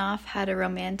 Romanoff had a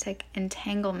romantic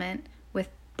entanglement with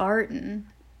Barton.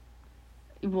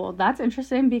 Well, that's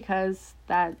interesting because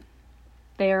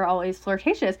they are always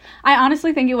flirtatious. I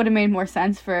honestly think it would have made more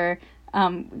sense for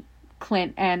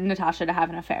Clint and Natasha to have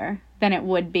an affair than it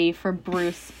would be for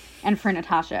Bruce and for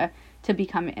Natasha to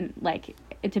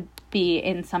to be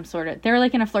in some sort of... They're,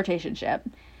 like, in a flirtationship.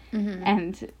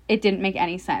 And it didn't make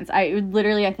any sense. I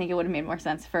think it would have made more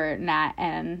sense for Nat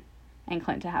and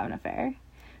Clint to have an affair.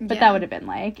 But that would have been,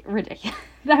 like, ridiculous.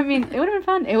 I mean, it would have been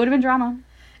fun. It would have been drama.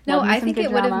 No, I think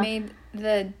it would have made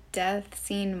the death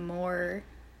scene more...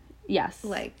 Yes.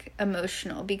 Like,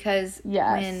 emotional. Because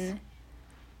when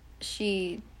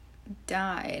she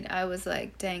died, I was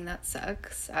like, dang, that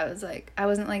sucks. I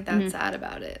wasn't, like, that sad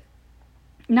about it.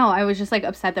 No, I was just, like,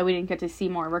 upset that we didn't get to see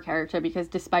more of her character because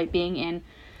despite being in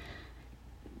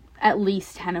at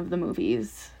least 10 of the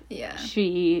movies,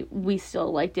 we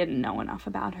still, like, didn't know enough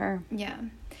about her. Yeah.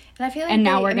 And I feel like... And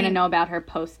now we're going to know about her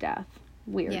post-death.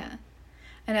 Weird. Yeah.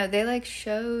 I know. They, like,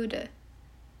 showed...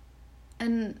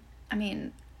 And, I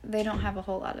mean, they don't have a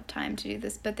whole lot of time to do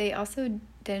this, but they also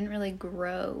didn't really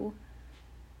grow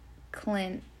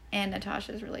Clint and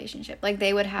Natasha's relationship. Like,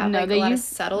 they would have, like, a lot of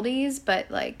subtleties,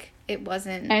 but, like, it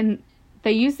wasn't... And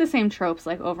they use the same tropes,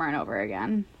 like, over and over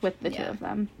again with the two of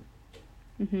them.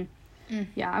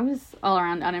 Yeah, I was all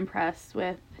around unimpressed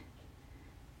with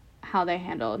how they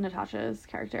handled Natasha's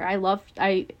character. I'm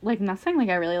not saying, like,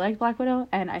 I really like Black Widow,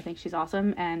 and I think she's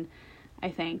awesome, and I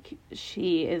think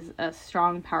she is a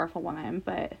strong, powerful woman,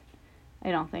 but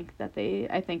I think they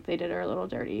did her a little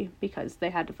dirty because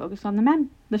they had to focus on the men,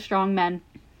 the strong men.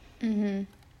 The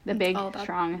big,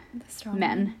 strong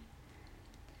men.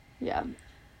 Yeah.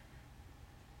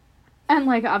 And,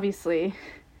 like, obviously,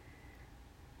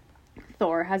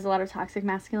 Thor has a lot of toxic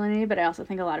masculinity, but I also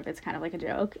think a lot of it's kind of like a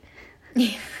joke.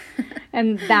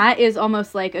 And that is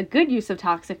almost like a good use of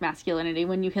toxic masculinity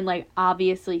when you can, like,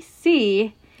 obviously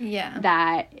see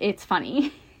that it's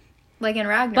funny. Like in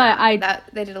Ragnarok. But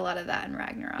they did a lot of that in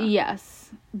Ragnarok. Yes.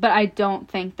 But I don't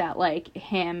think that, like,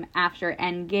 him after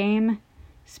Endgame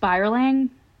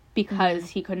spiraling because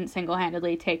he couldn't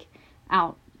single-handedly take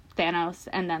out Thanos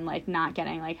and then, like, not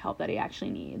getting, like, help that he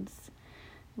actually needs.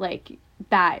 Like,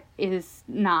 that is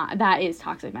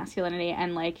toxic masculinity,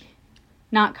 and, like,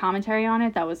 not commentary on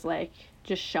it. That was, like,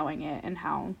 just showing it and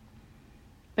how,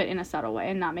 but in a subtle way,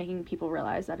 and not making people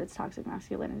realize that it's toxic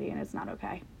masculinity and it's not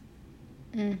okay.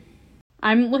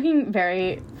 I'm looking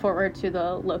very forward to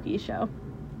the Loki show.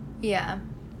 Yeah.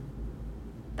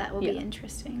 That will be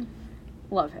interesting.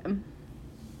 Love him.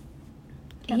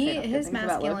 His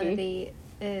masculinity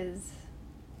is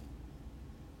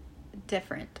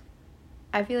different.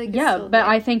 I feel like it's still but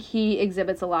I think he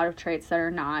exhibits a lot of traits that are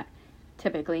not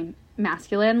typically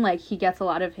masculine. Like, he gets a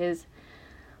lot of his,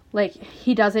 like,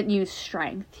 he doesn't use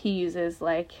strength. He uses,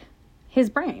 like, his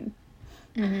brain.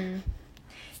 Mm-hmm.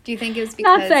 Do you think it was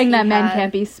because not saying that men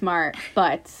can't be smart,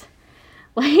 but,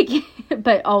 like,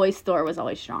 but Thor was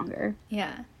always stronger.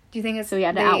 Yeah. Do you think it's... So he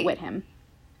had to outwit him.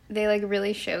 They, like,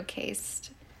 really showcased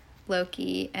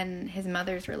Loki and his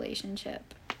mother's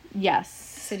relationship. Yes.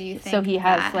 So do you think so he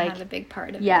has, like, had a big part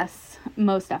of it? Yes,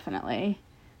 most definitely.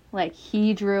 Like,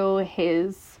 he drew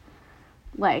his,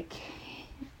 like,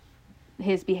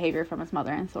 his behavior from his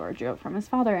mother, and Thor drew it from his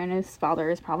father, and his father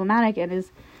is problematic, and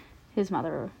his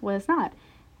mother was not.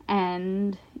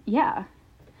 And, yeah.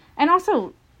 And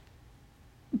also,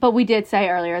 but we did say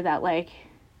earlier that, like,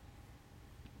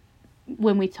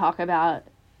 when we talk about,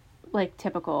 like,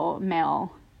 typical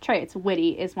male traits,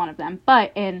 witty is one of them.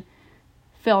 But in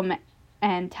film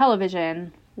and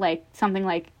television, like, something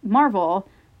like Marvel,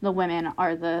 the women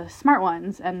are the smart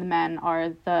ones, and the men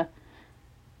are the,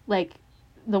 like,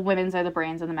 the women's are the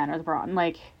brains, and the men are the brawn.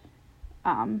 Like,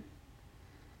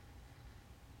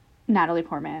 Natalie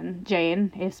Portman,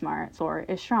 Jane is smart, Thor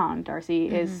is strong, Darcy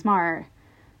is smart,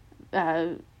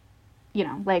 you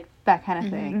know, like, that kind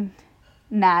of thing.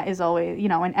 Nat is always, you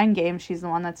know, in Endgame, she's the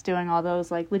one that's doing all those,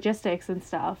 like, logistics and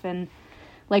stuff, and,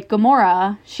 like,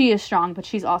 Gamora, she is strong, but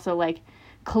she's also, like,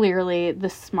 clearly the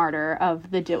smarter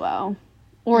of the duo,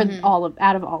 or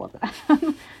out of all of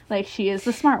them. Like, she is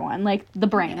the smart one, like, the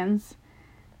brains.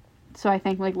 So I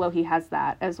think, like, Loki has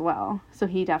that as well. So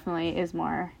he definitely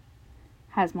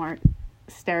has more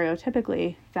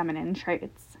stereotypically feminine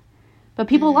traits. But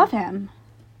people love him.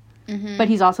 But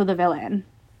he's also the villain.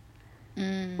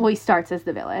 Well, he starts as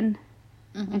the villain.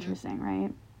 Interesting,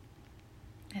 right?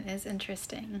 It is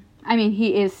interesting. I mean,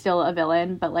 he is still a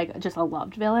villain, but, like, just a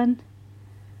loved villain.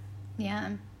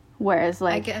 Yeah. Whereas,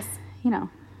 like, I guess, you know,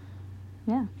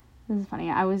 yeah. This is funny.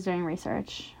 I was doing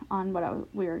research on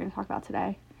what we were going to talk about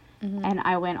today. And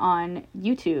I went on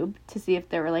YouTube to see if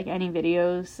there were, like, any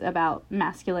videos about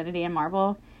masculinity in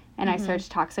Marvel. And I searched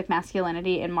toxic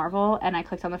masculinity in Marvel, and I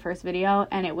clicked on the first video,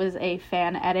 and it was a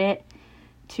fan edit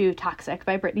to Toxic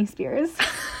by Britney Spears.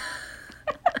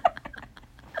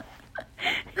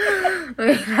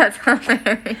 Wait, that's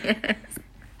hilarious.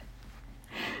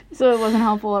 So it wasn't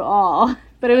helpful at all.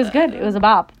 But it was good. It was a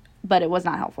bop. But it was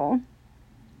not helpful.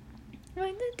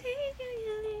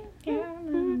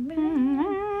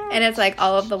 And it's like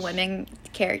all of the women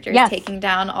characters taking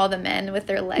down all the men with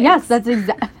their legs. Yes, that's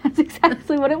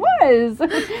exactly what it was.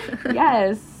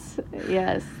 Yes,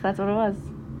 that's what it was.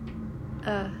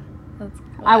 That's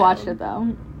wild. I watched it,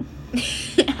 though.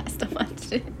 Yeah, I still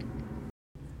watched it.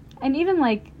 And even,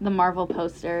 like, the Marvel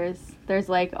posters, there's,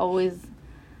 like, always,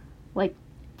 like,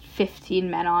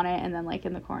 15 men on it, and then, like,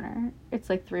 in the corner, it's,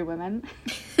 like, 3 women.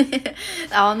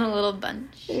 All in a little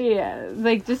bunch. Yeah,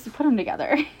 like, just put them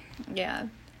together. Yeah.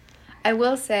 I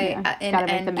will say, in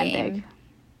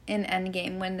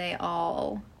Endgame, when they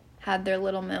all had their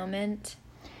little moment.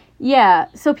 Yeah,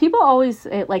 so people always,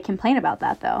 like, complain about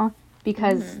that, though,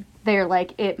 because they're,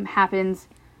 like, it happens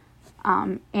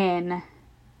in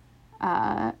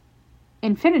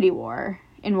Infinity War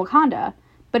in Wakanda,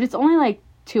 but it's only, like,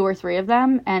 2 or 3 of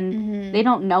them, and they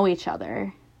don't know each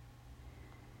other.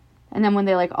 And then when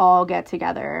they, like, all get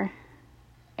together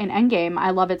in Endgame, I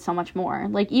love it so much more.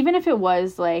 Like, even if it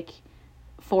was, like,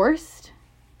 forced,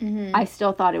 I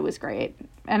still thought it was great.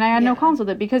 And I had no qualms with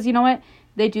it, because you know what?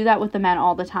 They do that with the men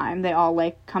all the time. They all,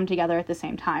 like, come together at the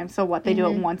same time. So what, they do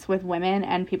it once with women,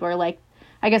 and people are like,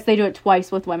 I guess they do it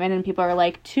twice with women, and people are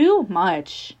like, too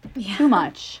much. Yeah. Too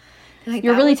much. Like,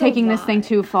 you're really taking this thing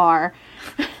too far.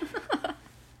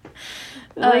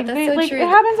 Like, that's so true. It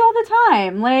happens all the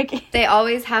time. Like, they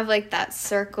always have, like, that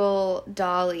circle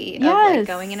dolly of, like,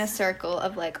 going in a circle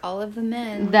of, like, all of the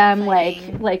men. Them,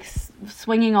 fighting. like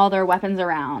swinging all their weapons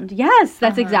around. Yes,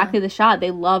 that's exactly the shot.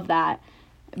 They love that.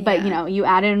 But, you know,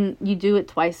 you do it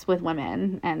twice with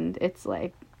women, and it's,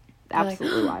 like,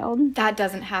 absolutely wild. That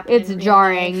doesn't happen It's in real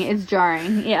jarring. life. It's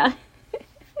jarring. Yeah.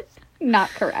 Not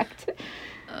correct.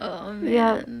 Oh, man.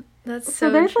 Yeah. That's so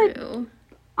there's, true. Like,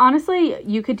 honestly,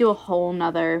 you could do a whole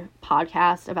nother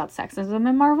podcast about sexism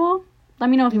in Marvel. Let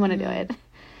me know if you want to do it.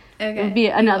 Okay. It would be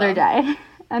another day.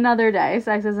 Another day,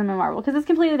 sexism in Marvel. Because it's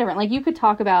completely different. Like, you could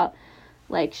talk about,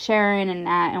 like, Sharon and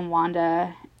Nat and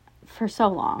Wanda for so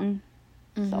long.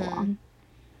 So long.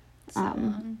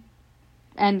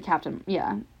 And Captain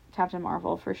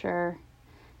Marvel for sure.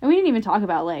 And we didn't even talk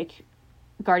about, like,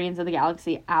 Guardians of the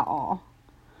Galaxy at all.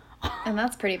 And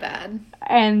that's pretty bad.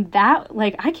 And that,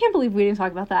 like, I can't believe we didn't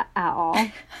talk about that at all.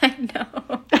 I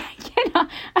know. I cannot.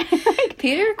 I'm, like,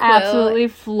 Peter Quill. absolutely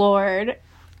floored.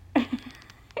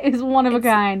 Is one of a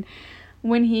kind.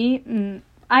 When he...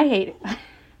 I hate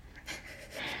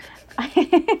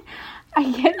it. I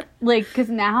get, like, because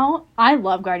now I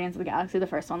love Guardians of the Galaxy, the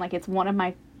first one. Like, it's one of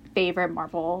my favorite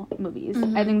Marvel movies.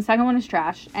 I think the second one is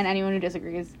trash, and anyone who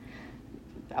disagrees,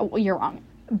 you're wrong.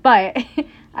 But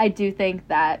I do think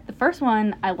that the first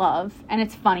one I love, and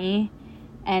it's funny,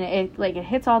 and it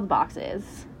hits all the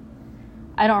boxes.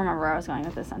 I don't remember where I was going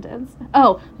with this sentence.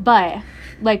 Oh, but,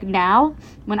 like, now,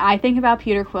 when I think about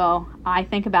Peter Quill, I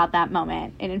think about that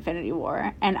moment in Infinity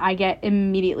War, and I get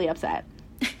immediately upset.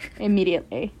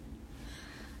 Immediately.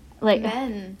 Like,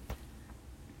 Men.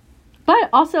 but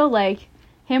also, like,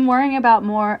 him worrying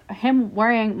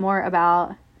more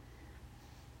about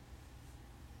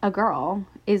a girl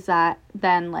is that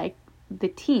then, like, the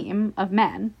team of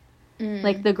men,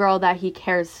 like, the girl that he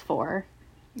cares for,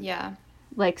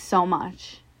 like, so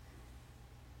much,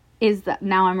 is that,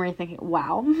 now I'm really thinking,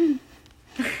 wow,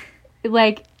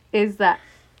 like, is that,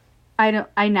 I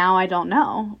don't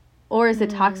know, or is it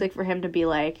toxic for him to be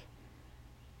like,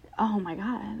 oh my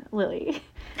God, Lily,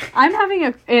 I'm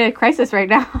having a crisis right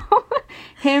now.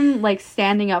 Him, like,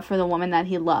 standing up for the woman that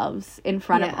he loves in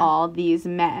front of all these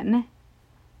men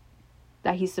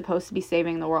that he's supposed to be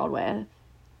saving the world with.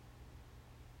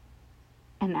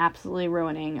 And absolutely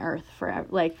ruining Earth forever.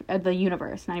 Like, the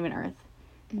universe, not even Earth.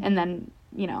 And then,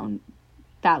 you know,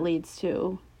 that leads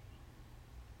to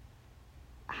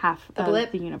half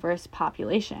of the universe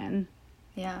population.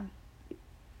 Yeah.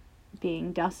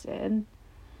 Being dusted.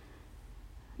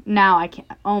 Now I can't...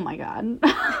 Oh, my God.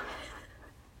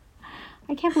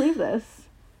 I can't believe this.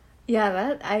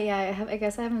 Yeah, I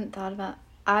guess I haven't thought about...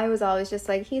 I was always just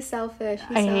like, he's selfish.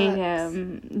 He sucks. hate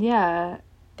him. Yeah.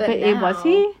 But it was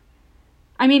he?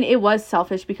 I mean, it was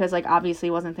selfish because, like, obviously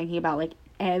he wasn't thinking about, like,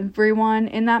 everyone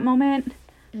in that moment.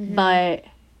 But,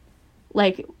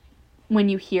 like, when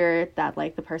you hear that,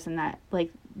 like, the person that,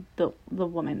 like, the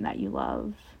woman that you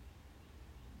love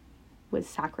was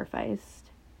sacrificed.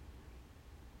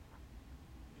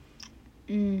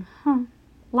 Huh.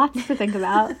 Lots to think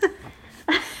about. Sleep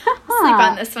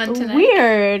on this one tonight.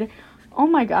 Weird. Oh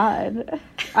my God.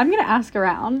 I'm going to ask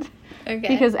around. Okay.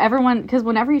 Because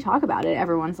whenever you talk about it,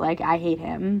 everyone's like, I hate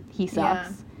him. He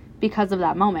sucks. Because of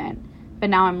that moment. But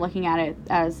now I'm looking at it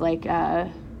as, like,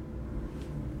 but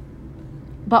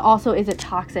also, is it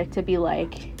toxic to be,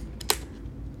 like,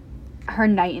 her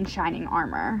knight in shining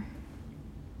armor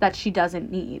that she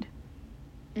doesn't need,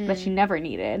 that she never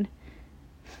needed?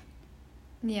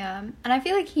 Yeah. And I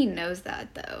feel like he knows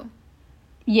that, though.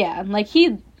 Yeah. Like,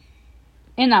 he,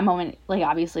 in that moment, like,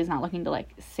 obviously is not looking to, like,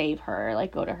 save her,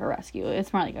 like, go to her rescue.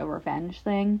 It's more like a revenge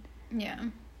thing. Yeah.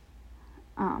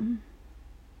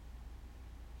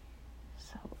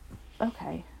 So,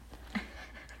 okay.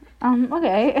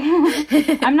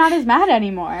 Okay. I'm not as mad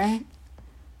anymore.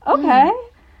 Okay.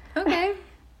 Okay.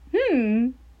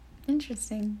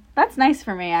 Interesting. That's nice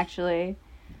for me, actually.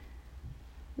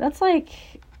 That's like,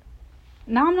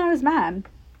 now I'm not as mad.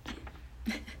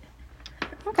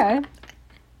 Okay.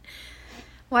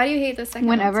 Why do you hate the second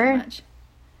one so much?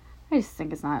 I just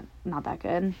think it's not that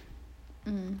good.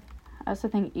 I also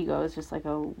think Ego is just like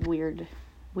a weird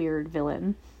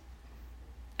villain.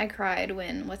 I cried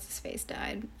when What's-His-Face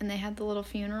died, and they had the little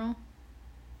funeral.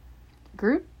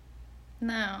 Groot?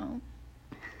 No.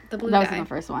 The blue guy. That was in the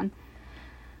first one.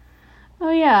 Oh,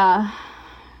 yeah.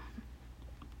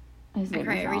 His name I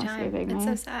cry every time. It's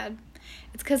so sad.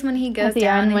 It's because when he goes at the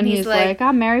down end, and when he's like,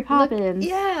 I'm Mary Poppins.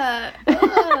 Yeah.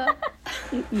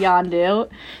 Yondu.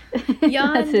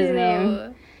 That's his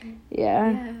name.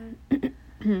 Yeah.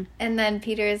 And then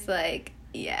Peter's like,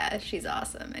 yeah, she's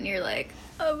awesome. And you're like,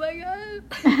 Oh my god.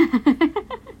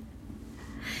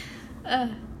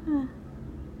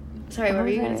 Sorry, what were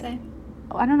you going to say?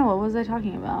 Oh, I don't know. What was I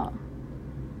talking about?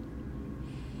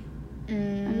 I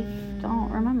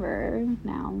don't remember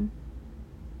now.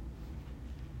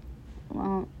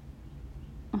 Well,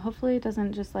 hopefully it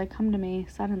doesn't just, like, come to me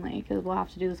suddenly, because we'll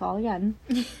have to do this all again.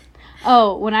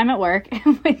 Oh, when I'm at work,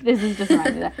 this is just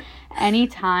reminded that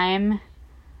anytime,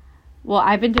 well,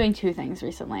 I've been doing 2 things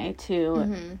recently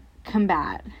to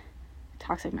combat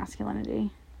toxic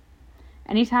masculinity.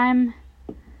 Anytime,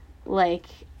 like,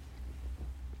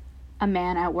 a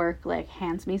man at work, like,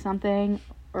 hands me something,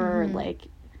 or, like,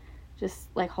 just,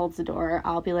 like, holds the door,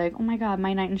 I'll be like, oh my god,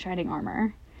 my knight in shining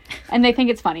armor. And they think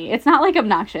it's funny. It's not, like,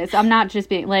 obnoxious. I'm not just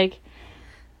being, like,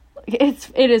 it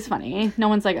is funny. No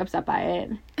one's, like, upset by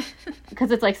it.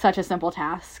 Because it's, like, such a simple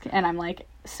task. And I'm, like,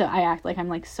 so I act like I'm,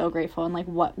 like, so grateful. And, like,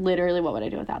 what would I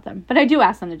do without them? But I do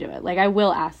ask them to do it. Like, I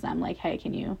will ask them, like, hey,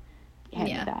 can you hand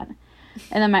me that?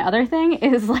 And then my other thing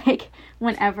is, like,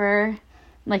 whenever,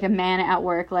 like, a man at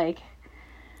work, like,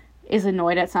 is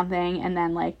annoyed at something and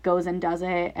then, like, goes and does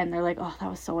it, and they're like, oh, that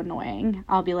was so annoying,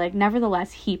 I'll be like,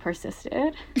 nevertheless, he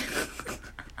persisted.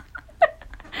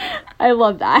 I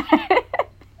love that.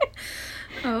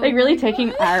 Oh, like, really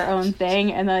taking our own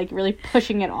thing and, like, really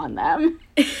pushing it on them.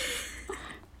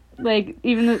 Like,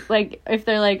 even, like, if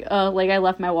they're like, oh, like, I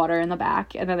left my water in the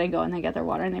back, and then they go and they get their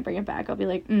water and they bring it back, I'll be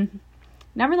like,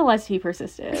 nevertheless, he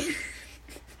persisted.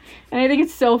 And I think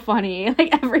it's so funny,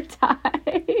 like, every time.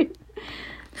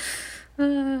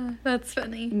 That's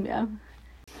funny. Yeah.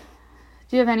 Do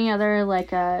you have any other,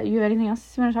 like, you have anything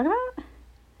else you want to talk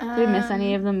about? Did we miss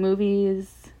any of the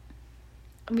movies?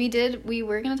 We did. We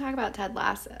were going to talk about Ted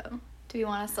Lasso. Do we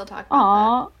want to still talk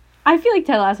about that? I feel like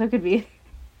Ted Lasso could be,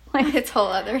 like, it's whole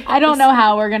other episode. I don't know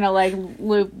how we're going to, like,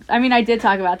 loop. I mean, I did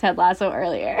talk about Ted Lasso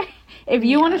earlier. If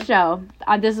you want a show,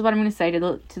 this is what I'm going to say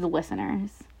to the listeners.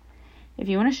 If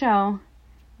you want a show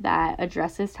that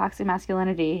addresses toxic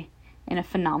masculinity in a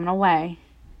phenomenal way,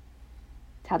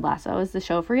 Ted Lasso is the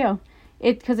show for you.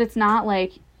 Because it's not,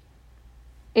 like,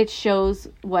 it shows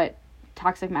what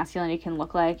toxic masculinity can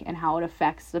look like and how it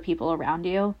affects the people around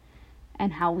you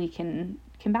and how we can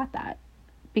combat that.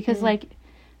 Because, like,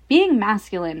 being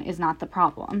masculine is not the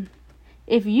problem.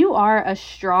 If you are a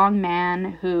strong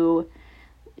man who,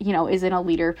 you know, is in a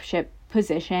leadership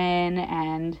position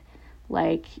and,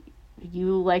 like,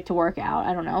 you like to work out,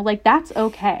 I don't know, like, that's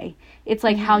okay. It's,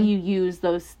 like, how you use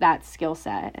that skill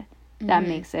set that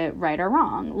makes it right or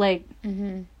wrong. Like,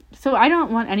 so I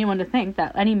don't want any man to think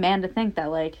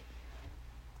that, like,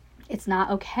 it's not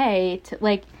okay to,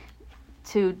 like,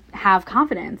 to have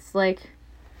confidence. Like,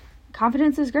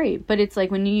 confidence is great, but it's, like,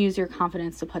 when you use your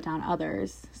confidence to put down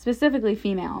others, specifically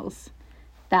females,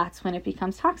 that's when it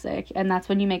becomes toxic, and that's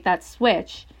when you make that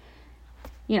switch,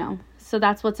 you know. So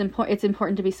that's what's important. It's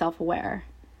important to be self-aware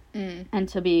and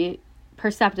to be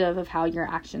perceptive of how your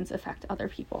actions affect other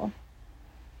people.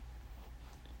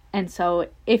 And so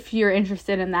if you're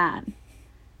interested in that,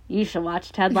 you should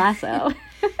watch Ted Lasso.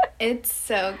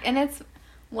 It's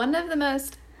one of the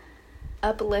most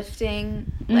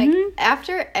uplifting, like,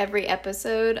 after every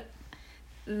episode,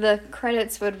 the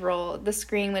credits would roll, the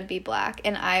screen would be black,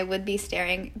 and I would be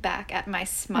staring back at my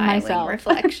smiling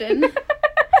reflection.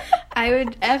 I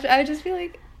would just be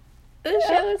like, this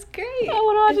show is great. I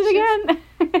want to watch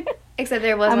it again. Except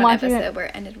there was one episode where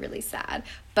it ended really sad.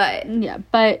 But yeah,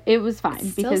 but it was fine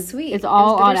because sweet. It's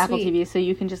all on Apple TV, so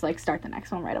you can just, like, start the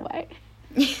next one right away.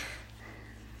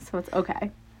 So it's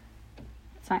okay.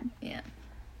 It's fine. Yeah.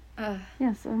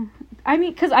 Yeah, so, I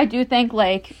mean, because I do think,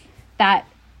 like, that's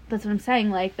what I'm saying,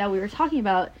 like, that we were talking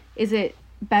about, is it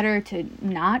better to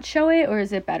not show it, or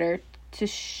is it better to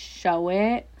show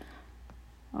it,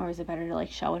 or is it better to, like,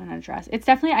 show it and address? It's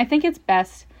definitely, I think it's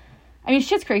best, I mean,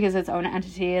 Schitt's Creek is its own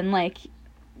entity, and, like,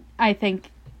 I think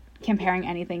comparing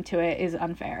anything to it is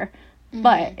unfair,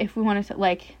 but if we wanted to,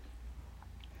 like,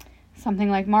 something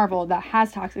like Marvel that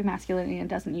has toxic masculinity and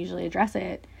doesn't usually address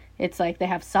it, it's like they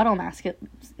have subtle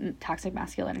toxic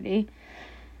masculinity.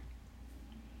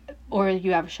 Or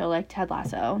you have a show like Ted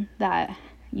Lasso that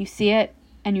you see it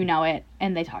and you know it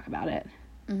and they talk about it.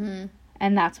 And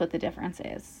that's what the difference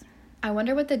is. I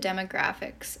wonder what the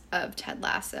demographics of Ted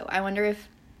Lasso. I wonder if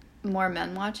more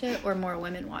men watch it or more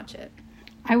women watch it.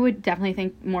 I would definitely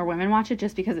think more women watch it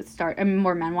just because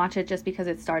more men watch it just because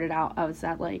it started out as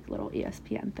that, like, little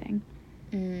ESPN thing.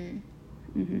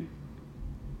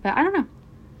 But I don't know.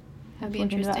 That'd be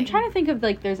interesting. I'm trying to think of,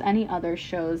 like, there's any other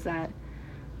shows that,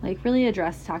 like, really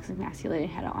address toxic masculinity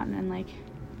head on and, like,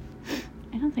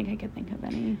 I don't think I could think of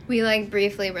any. We, like,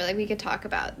 briefly were like, we could talk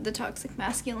about the toxic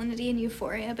masculinity in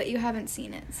Euphoria, but you haven't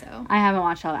seen it, so. I haven't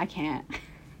watched all. I can't.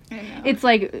 I know. It's,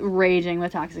 like, raging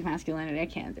with toxic masculinity. I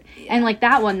can't. Yeah. And, like,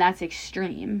 that one, that's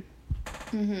extreme.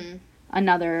 Mm-hmm.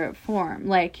 Another form.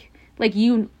 Like,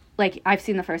 I've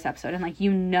seen the first episode, and, like,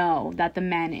 you know that the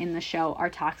men in the show are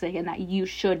toxic and that you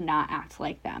should not act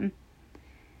like them.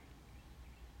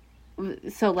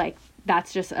 So, like,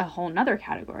 that's just a whole nother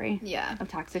category. Yeah. Of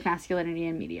toxic masculinity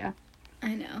in media.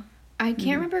 I know. I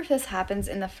can't remember if this happens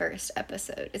in the first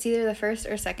episode. It's either the first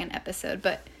or second episode,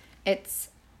 but it's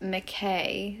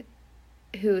McKay,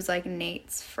 who's, like,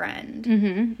 Nate's friend.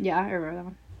 Mm-hmm. Yeah, I remember that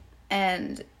one.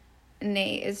 And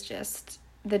Nate is just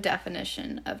the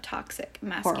definition of toxic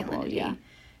masculinity. Horrible, yeah.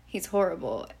 He's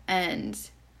horrible. And,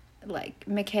 like,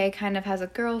 McKay kind of has a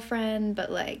girlfriend,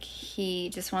 but, like, he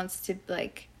just wants to,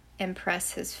 like,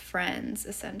 impress his friends,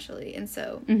 essentially. And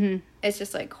so it's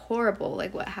just, like, horrible,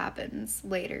 like, what happens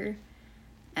later.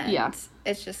 And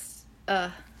it's just,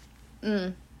 yeah,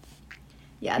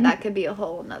 that could be a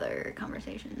whole nother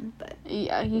conversation, but.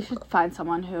 Yeah, you should find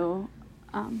someone who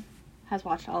has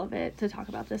watched all of it to talk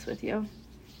about this with you.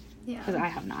 Yeah. Because I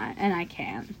have not, and I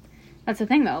can't. That's the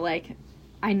thing, though. Like,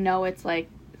 I know it's, like,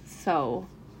 so,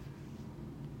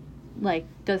 like,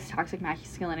 does toxic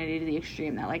masculinity to the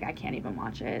extreme that, like, I can't even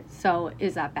watch it. So,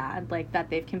 is that bad? Like, that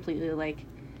they've completely, like,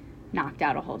 knocked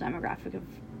out a whole demographic of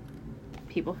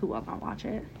people who will not watch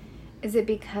it? Is it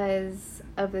because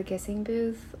of the kissing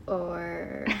booth,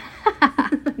 or?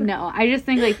 No, I just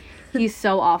think, like, he's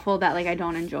so awful that, like, I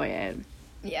don't enjoy it.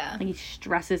 Yeah. Like, he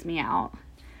stresses me out.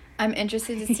 I'm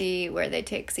interested to see where they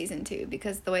take season 2,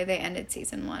 because the way they ended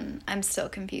season 1, I'm still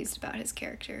confused about his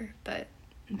character, but.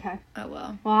 Okay. Oh,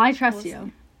 well. Well, I trust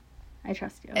you. I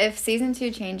trust you. If season 2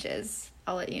 changes,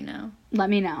 I'll let you know. Let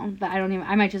me know, but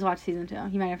I might just watch season 2.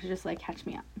 You might have to just, like, catch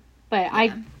me up. But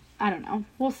yeah. I don't know.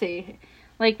 We'll see.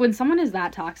 Like, when someone is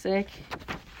that toxic,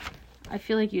 I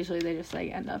feel like usually they just,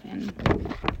 like, end up in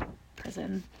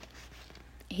prison.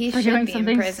 He should be in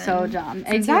prison. So dumb. Since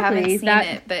exactly. You haven't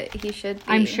seen it, but he should be.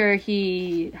 I'm sure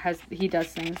he does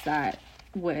things that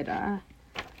would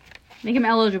make him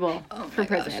eligible for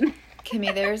prison. Gosh.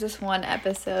 Kimmy, there's this one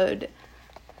episode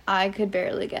I could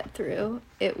barely get through.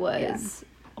 It was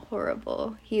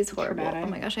horrible. He's horrible. Traumatic. Oh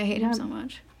my gosh, I hate him so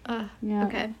much.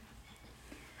 Okay.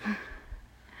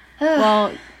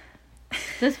 Well,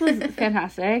 this was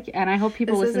fantastic, and I hope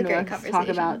people listen to us talk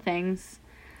about things.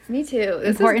 Me too.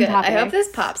 This important is good. topics. I hope this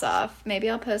pops off. Maybe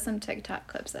I'll post some TikTok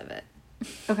clips of it.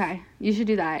 Okay, you should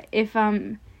do that. If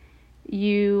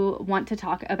you want to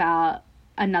talk about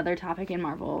another topic in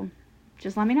Marvel,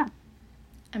 just let me know.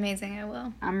 Amazing, I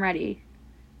will. I'm ready.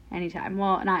 Anytime.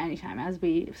 Well, not anytime. As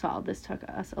we saw, this took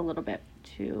us a little bit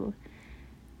to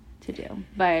do.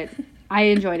 But I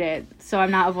enjoyed it, so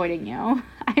I'm not avoiding you.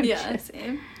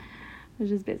 Same. I was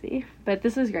just busy. But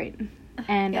this was great.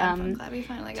 And I'm glad we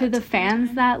finally got to the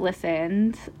fans that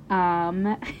listened,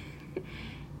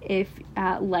 if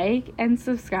like and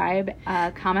subscribe,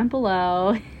 comment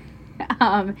below.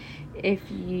 If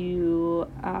you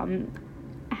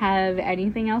have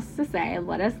anything else to say,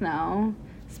 let us know.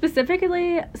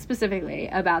 Specifically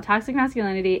about toxic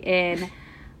masculinity in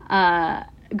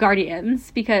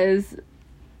Guardians, because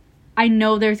I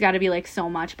know there's got to be, like, so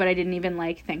much, but I didn't even,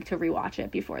 like, think to rewatch it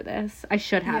before this. I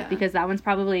should have, because that one's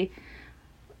probably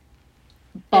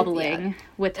bubbling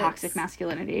with toxic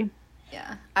masculinity.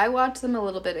 Yeah. I watched them a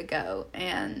little bit ago,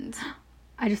 and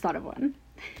I just thought of one.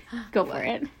 Go for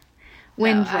it.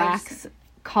 When Drax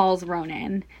calls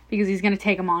Ronan, because he's going to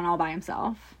take him on all by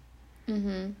himself.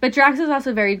 Mm-hmm. But Drax is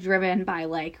also very driven by,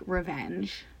 like,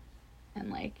 revenge and,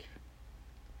 like,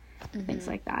 things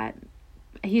like that.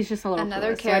 He's just a little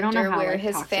another clueless, character so I don't know how, where like,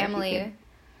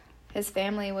 his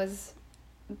family was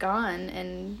gone,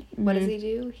 and what does he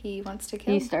do? He wants to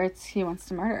kill. He wants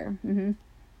to murder.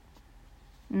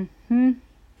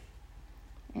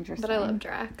 Interesting. But I love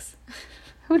Drax.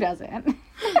 Who doesn't?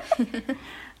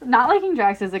 Not liking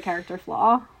Drax is a character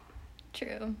flaw.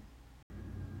 True.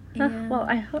 Yeah. Well,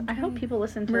 I hope people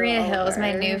listen to Maria Hill is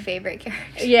my new favorite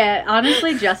character. Yeah,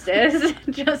 honestly,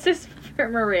 justice for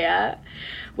Maria.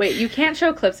 Wait, you can't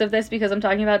show clips of this because I'm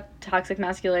talking about toxic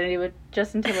masculinity with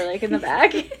Justin Timberlake in the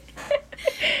back.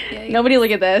 Yeah, nobody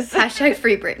look at this. Hashtag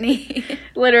free Britney.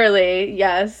 Literally,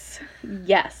 yes.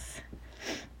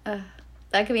 That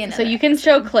could be another. So you can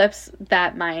show clips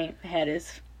that my head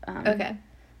is okay.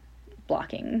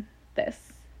 blocking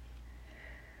this.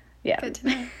 Yeah. Good to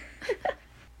know.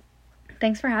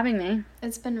 Thanks for having me.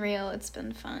 It's been real. It's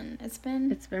been fun. It's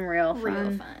been real fun.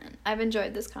 Real fun. I've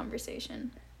enjoyed this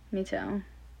conversation. Me too.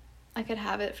 I could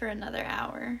have it for another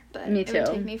hour, but Me it would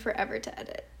too. take me forever to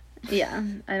edit. Yeah,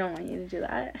 I don't want you to do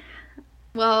that.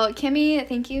 Well, Kimmy,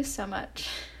 thank you so much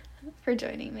for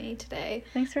joining me today.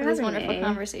 Thanks for this having wonderful me.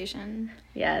 Conversation.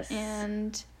 Yes.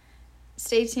 And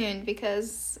stay tuned,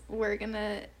 because we're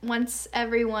gonna, once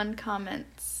everyone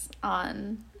comments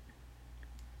on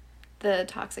the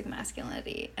toxic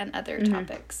masculinity and other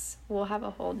topics, we'll have a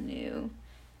whole new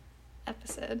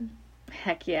episode.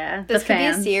 Heck yeah. This could be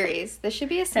a series. This should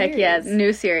be a series. Heck yeah,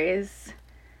 new series.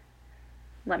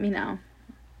 Let me know.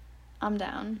 I'm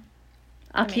down.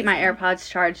 I'll keep my Amazing. AirPods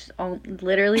charged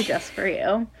literally just for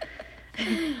you.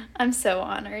 I'm so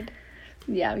honored.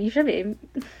 Yeah, you should be.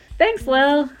 Thanks,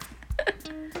 Lil.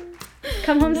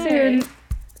 Come home soon.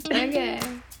 Okay.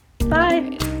 Bye. All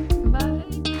right.